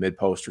opportunity in the mid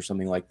post or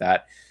something like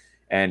that,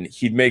 and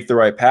he'd make the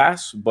right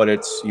pass, but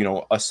it's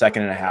a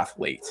second and a half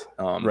late.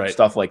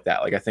 Stuff like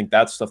that. I think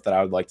that's stuff that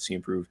I would like to see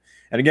improve.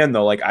 And again,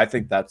 though, I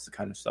think that's the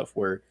kind of stuff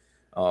where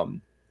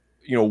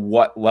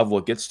what level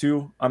it gets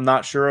to, I'm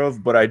not sure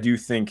of, but I do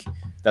think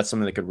that's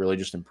something that could really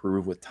just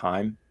improve with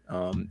time.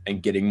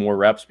 And getting more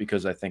reps,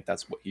 because I think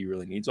that's what he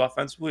really needs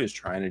offensively, is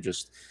trying to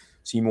just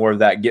see more of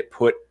that, get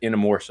put in a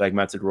more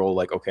segmented role.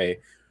 Okay,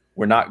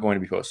 we're not going to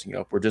be posting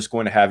up. We're just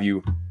going to have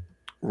you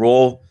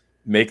roll,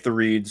 make the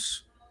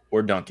reads,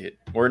 or dunk it,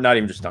 or not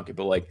even just dunk it.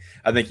 But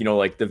I think,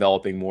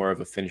 developing more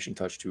of a finishing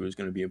touch too is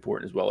going to be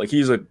important as well.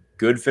 He's a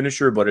good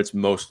finisher, but it's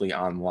mostly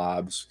on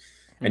lobs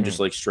and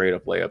just straight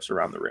up layups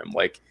around the rim.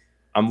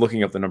 I'm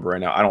looking up the number right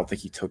now. I don't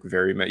think he took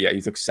very many. Yeah,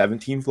 he took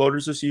 17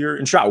 floaters this year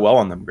and shot well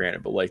on them,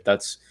 granted, but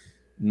that's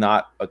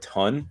not a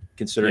ton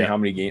considering how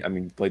many games.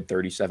 He played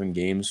 37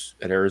 games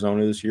at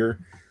Arizona this year.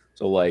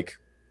 So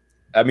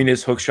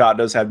his hook shot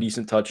does have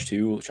decent touch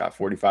too. Shot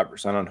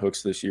 45% on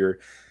hooks this year.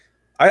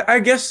 I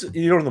guess,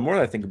 the more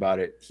that I think about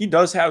it, he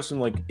does have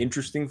some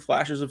interesting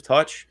flashes of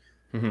touch.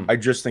 I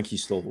just think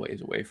he's still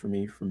ways away from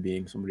me from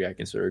being somebody I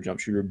consider a jump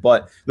shooter,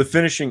 but the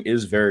finishing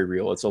is very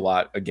real. It's a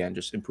lot, again,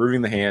 just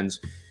improving the hands,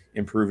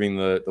 improving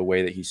the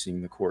way that he's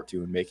seeing the court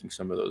too, and making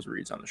some of those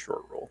reads on the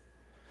short roll.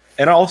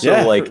 And also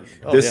I didn't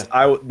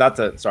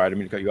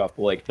mean to cut you off,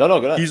 but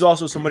no, go ahead. He's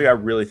also somebody I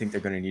really think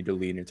they're going to need to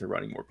lean into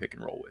running more pick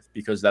and roll with,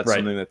 because that's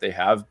something that they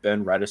have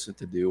been reticent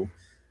to do.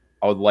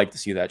 I would like to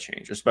see that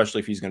change, especially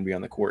if he's going to be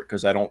on the court,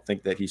 because I don't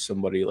think that he's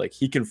somebody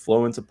he can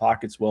flow into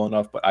pockets well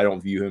enough, but I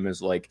don't view him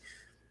as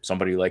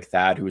somebody like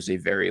Thad, who is a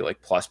very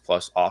like plus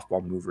off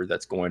ball mover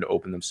that's going to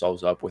open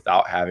themselves up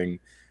without having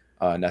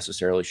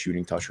necessarily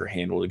shooting touch or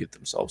handle to get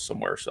themselves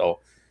somewhere. So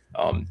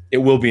it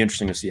will be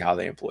interesting to see how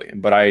they employ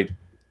him. But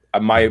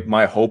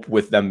my hope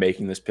with them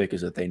making this pick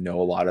is that they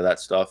know a lot of that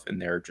stuff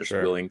and they're just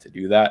willing to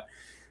do that.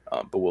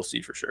 But we'll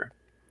see for sure.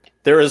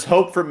 There is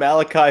hope for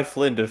Malachi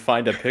Flynn to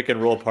find a pick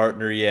and roll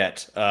partner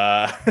yet.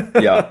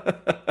 Yeah,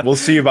 we'll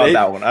see about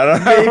that one. I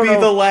don't maybe know.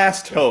 The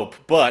last hope,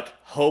 but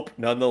hope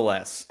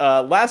nonetheless.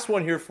 Last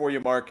one here for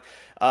you, Mark.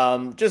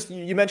 Just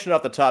you mentioned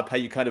off the top how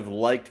you kind of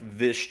liked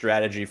this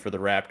strategy for the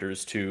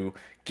Raptors to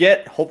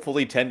get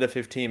hopefully 10 to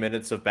 15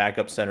 minutes of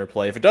backup center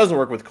play. If it doesn't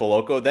work with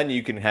Koloko, then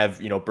you can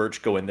have,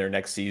 Birch go in there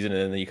next season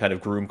and then you kind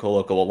of groom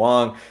Koloko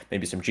along,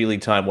 maybe some G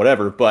League time,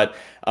 whatever. But,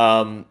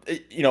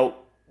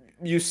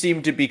 you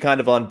seem to be kind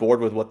of on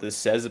board with what this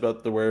says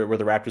about where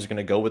the Raptors are going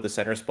to go with the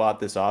center spot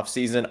this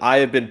offseason. I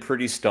have been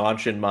pretty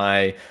staunch in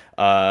my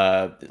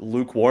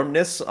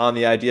lukewarmness on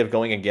the idea of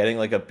going and getting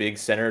like a big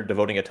center,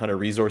 devoting a ton of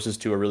resources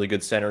to a really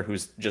good center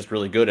who's just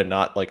really good and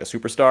not like a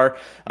superstar,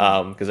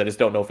 because I just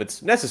don't know if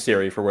it's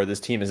necessary for where this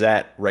team is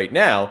at right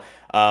now.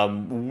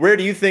 Where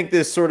do you think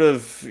this sort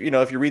of,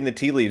 if you're reading the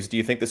tea leaves, do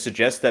you think this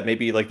suggests that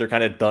maybe like they're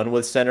kind of done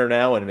with center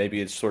now and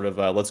maybe it's sort of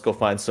let's go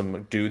find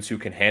some dudes who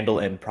can handle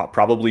and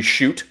probably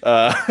shoot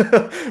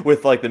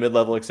with like the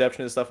mid-level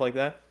exception and stuff like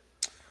that?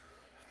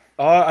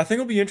 I think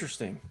it'll be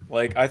interesting.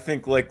 Like I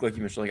think like you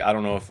mentioned, like I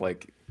don't know if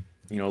like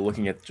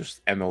looking at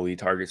just MLE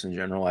targets in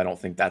general, I don't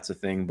think that's a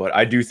thing. But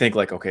I do think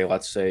like, okay,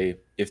 let's say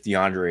if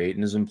DeAndre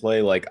Ayton is in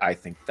play, like I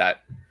think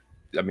that's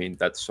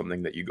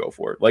something that you go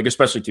for. Like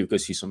especially too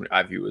because he's somebody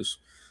I view as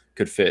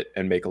could fit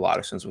and make a lot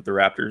of sense with the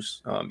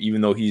Raptors. Even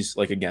though he's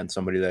like again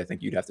somebody that I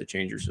think you'd have to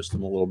change your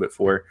system a little bit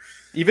for.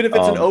 Even if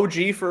it's an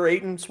OG for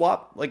Ayton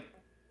swap, like.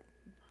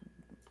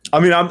 I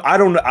mean, I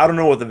don't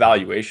know what the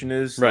valuation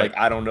is. Right. Like,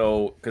 I don't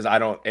know because I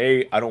don't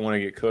want to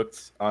get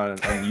cooked on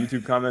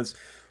YouTube comments,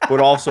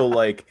 but also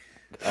like,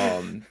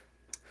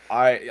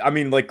 I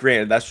mean, like,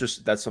 granted,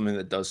 that's something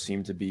that does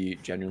seem to be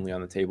genuinely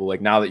on the table.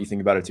 Like now that you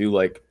think about it too,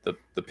 like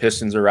the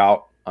Pistons are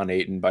out on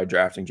Ayton by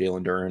drafting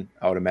Jalen Duren.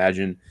 I would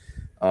imagine,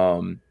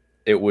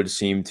 it would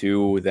seem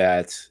too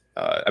that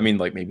I mean,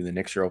 like maybe the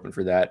Knicks are open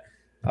for that.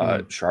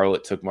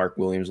 Charlotte took Mark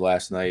Williams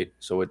last night,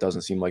 so it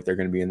doesn't seem like they're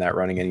going to be in that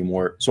running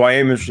anymore. So I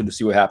am interested to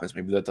see what happens.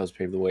 Maybe that does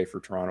pave the way for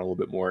Toronto a little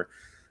bit more.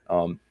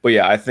 But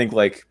yeah, I think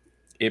like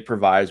it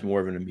provides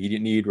more of an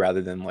immediate need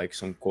rather than like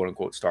some quote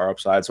unquote star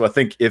upside. So I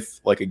think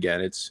if like,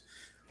 again, it's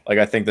like,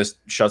 I think this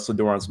shuts the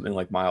door on something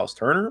like Miles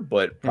Turner,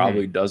 but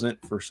probably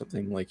doesn't for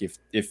something like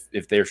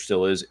if there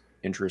still is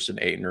interest in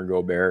Ayton or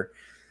Gobert.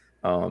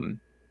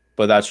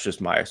 But that's just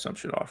my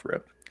assumption off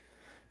rip.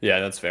 Yeah,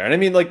 that's fair. And I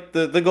mean, like,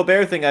 the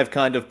Gobert thing I've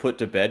kind of put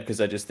to bed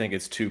because I just think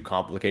it's too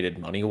complicated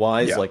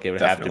money-wise. Yeah, like, it would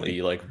definitely have to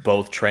be, like,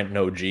 both Trent and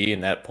OG.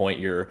 And that point,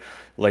 you're,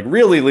 like,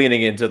 really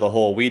leaning into the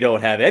whole we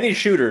don't have any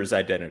shooters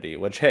identity,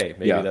 which, hey,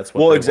 maybe that's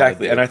what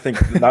exactly. And I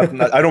think,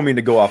 I don't mean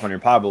to go off on your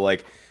pod, but,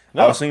 like,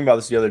 I was thinking about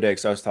this the other day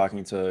because I was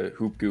talking to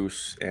Hoop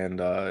Goose and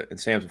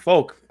Samson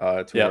Folk, two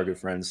of our good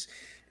friends.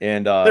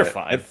 And they're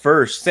fine. At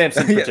first,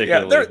 Samson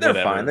particularly. they're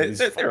fine.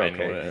 They're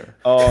okay.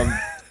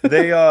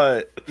 They,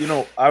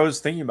 I was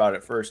thinking about it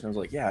at first, and I was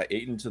like, yeah,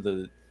 Ayton to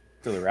the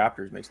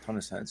Raptors makes a ton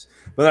of sense.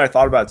 But then I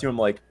thought about it too. I'm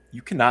like,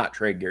 you cannot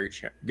trade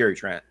Gary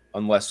Trent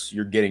unless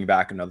you're getting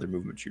back another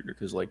movement shooter.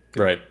 Because like,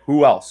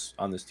 who else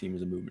on this team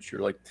is a movement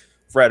shooter? Like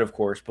Fred, of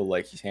course, but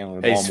like he's handling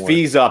the ball more.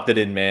 Fee's opted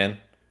in, man.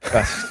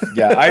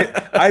 Yeah,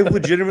 I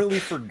legitimately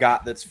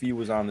forgot that Svi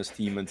was on this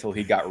team until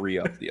he got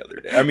re-upped the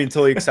other day. I mean,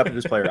 until he accepted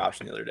his player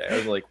option the other day. I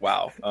was like,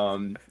 wow.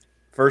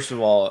 First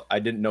of all, I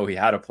didn't know he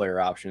had a player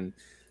option.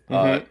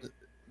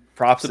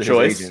 Props to his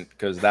agent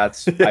because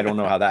I don't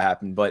know how that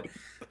happened, but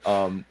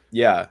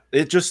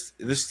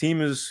this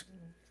team is.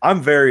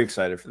 I'm very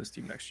excited for this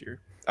team next year.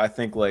 I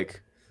think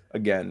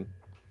again,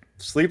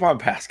 sleep on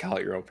Pascal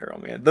at your own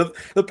peril, man.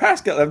 The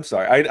Pascal. I'm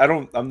sorry.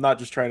 I'm not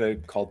just trying to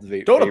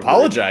cultivate. Don't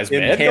apologize,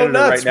 man. Go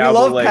nuts. Right now, we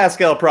love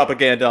Pascal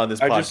propaganda on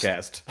this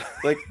podcast.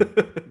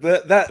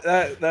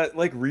 That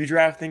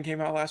redraft thing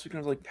came out last week, and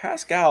I was like,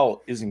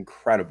 Pascal is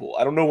incredible.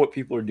 I don't know what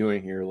people are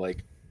doing here.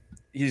 Like,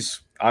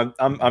 I'm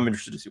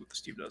interested to see what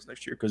this team does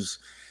next year because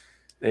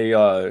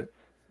they're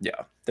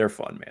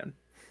fun, man.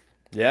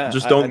 Yeah,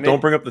 just don't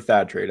bring up the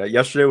Thad trade.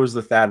 Yesterday was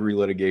the Thad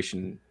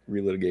relitigation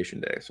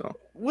day. So,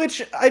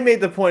 which I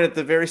made the point at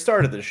the very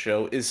start of the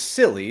show is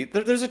silly.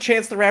 There's a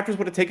chance the Raptors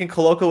would have taken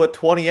Koloko at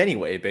 20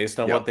 anyway, based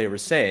on what they were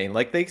saying.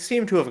 Like they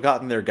seem to have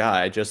gotten their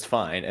guy just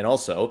fine, and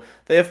also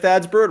they have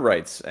Thad's bird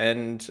rights,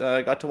 and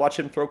got to watch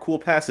him throw cool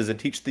passes and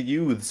teach the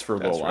youths for a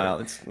little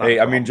while.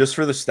 I mean, just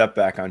for the step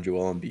back on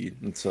Joel Embiid,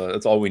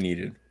 that's all we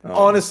needed.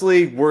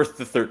 Honestly, worth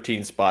the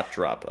 13 spot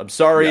drop. I'm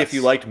sorry if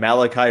you liked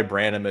Malachi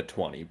Branham at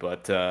 20,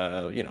 but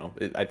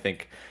I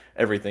think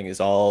everything is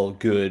all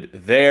good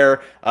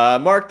there.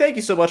 Mark, thank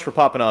you so much for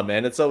popping on,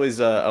 man. It's always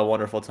a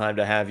wonderful time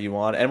to have you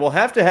on, and we'll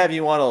have to have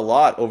you on a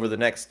lot over the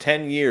next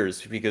 10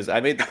 years because I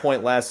made the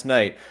point last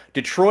night.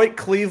 Detroit,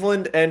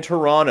 Cleveland, and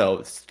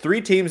Toronto,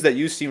 3 teams that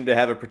you seem to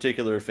have a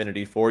particular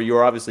affinity for.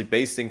 You're obviously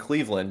based in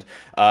Cleveland.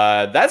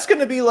 That's going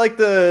to be like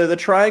the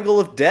triangle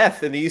of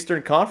death in the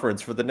Eastern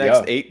Conference for the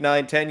next 8,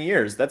 9, 10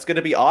 years. That's going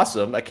to be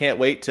awesome. I can't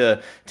wait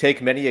to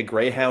take many a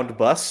Greyhound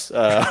bus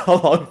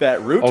along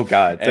that route. Oh,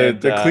 God.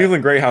 The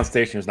Cleveland Greyhound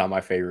station is not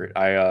my favorite.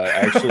 I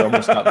actually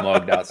almost got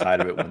mugged outside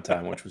of it one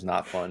time, which was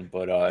not fun.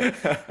 But,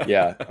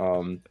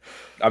 the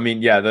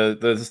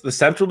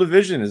Central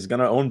Division is going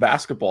to own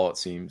basketball, it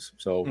seems.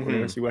 So we're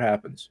going to see what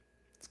happens.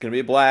 It's going to be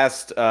a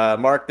blast.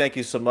 Mark, thank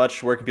you so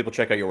much. Where can people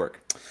check out your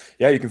work?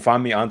 Yeah, you can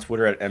find me on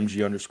Twitter at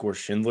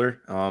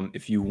MG_Schindler.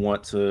 If you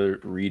want to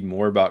read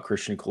more about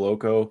Christian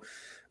Koloko,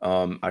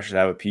 I should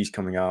have a piece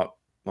coming out,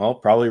 well,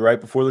 probably right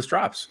before this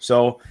drops.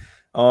 So,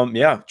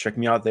 check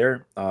me out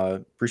there.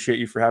 Appreciate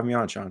you for having me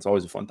on, Sean. It's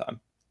always a fun time.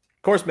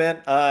 Of course,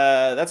 man.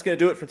 That's going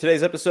to do it for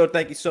today's episode.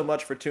 Thank you so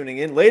much for tuning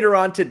in. Later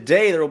on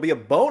today, there will be a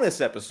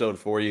bonus episode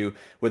for you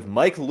with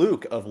Mike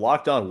Luke of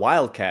Locked On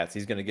Wildcats.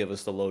 He's going to give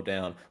us the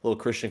lowdown, little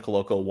Christian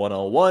Koloko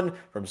 101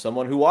 from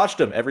someone who watched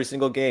him every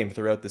single game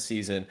throughout the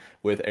season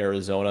with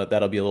Arizona.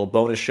 That'll be a little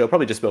bonus show,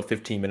 probably just about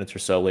 15 minutes or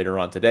so later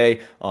on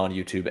today on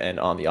YouTube and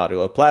on the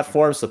audio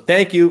platform. So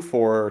thank you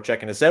for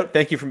checking us out.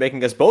 Thank you for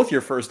making us both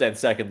your first and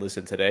second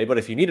listen today. But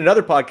if you need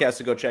another podcast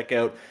to go check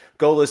out,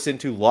 go listen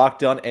to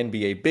Locked On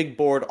NBA Big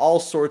Board, all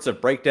sorts of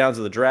breakdowns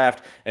of the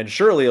draft, and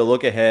surely a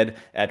look ahead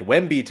at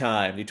Wemby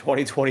time, the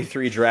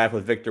 2023 draft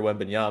with Victor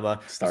Wembanyama.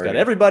 He's got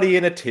everybody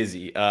in a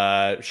tizzy.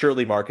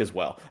 Surely Mark as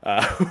well.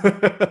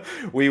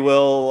 We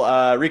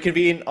will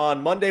reconvene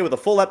on Monday with a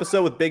full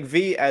episode with Big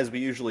V, as we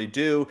usually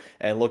do,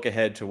 and look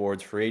ahead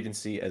towards free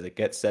agency as it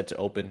gets set to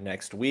open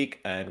next week.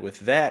 And with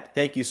that,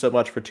 thank you so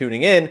much for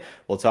tuning in.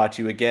 We'll talk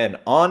to you again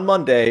on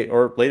Monday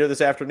or later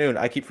this afternoon.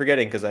 I keep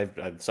forgetting because I've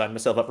signed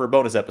myself up for a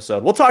bonus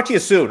episode. We'll talk to you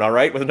soon, all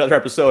right, with another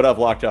episode of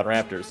Locked On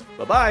Raptors.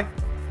 Bye-bye.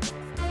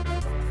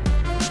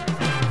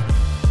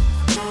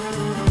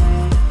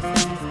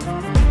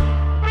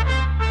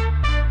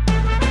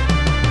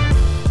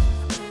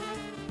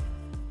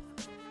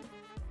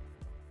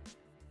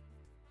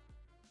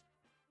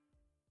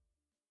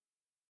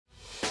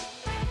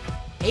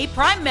 Hey,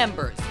 Prime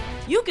members,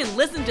 you can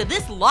listen to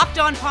this Locked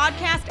On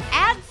podcast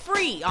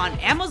ad-free on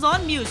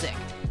Amazon Music.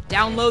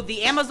 Download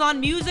the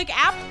Amazon Music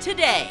app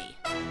today.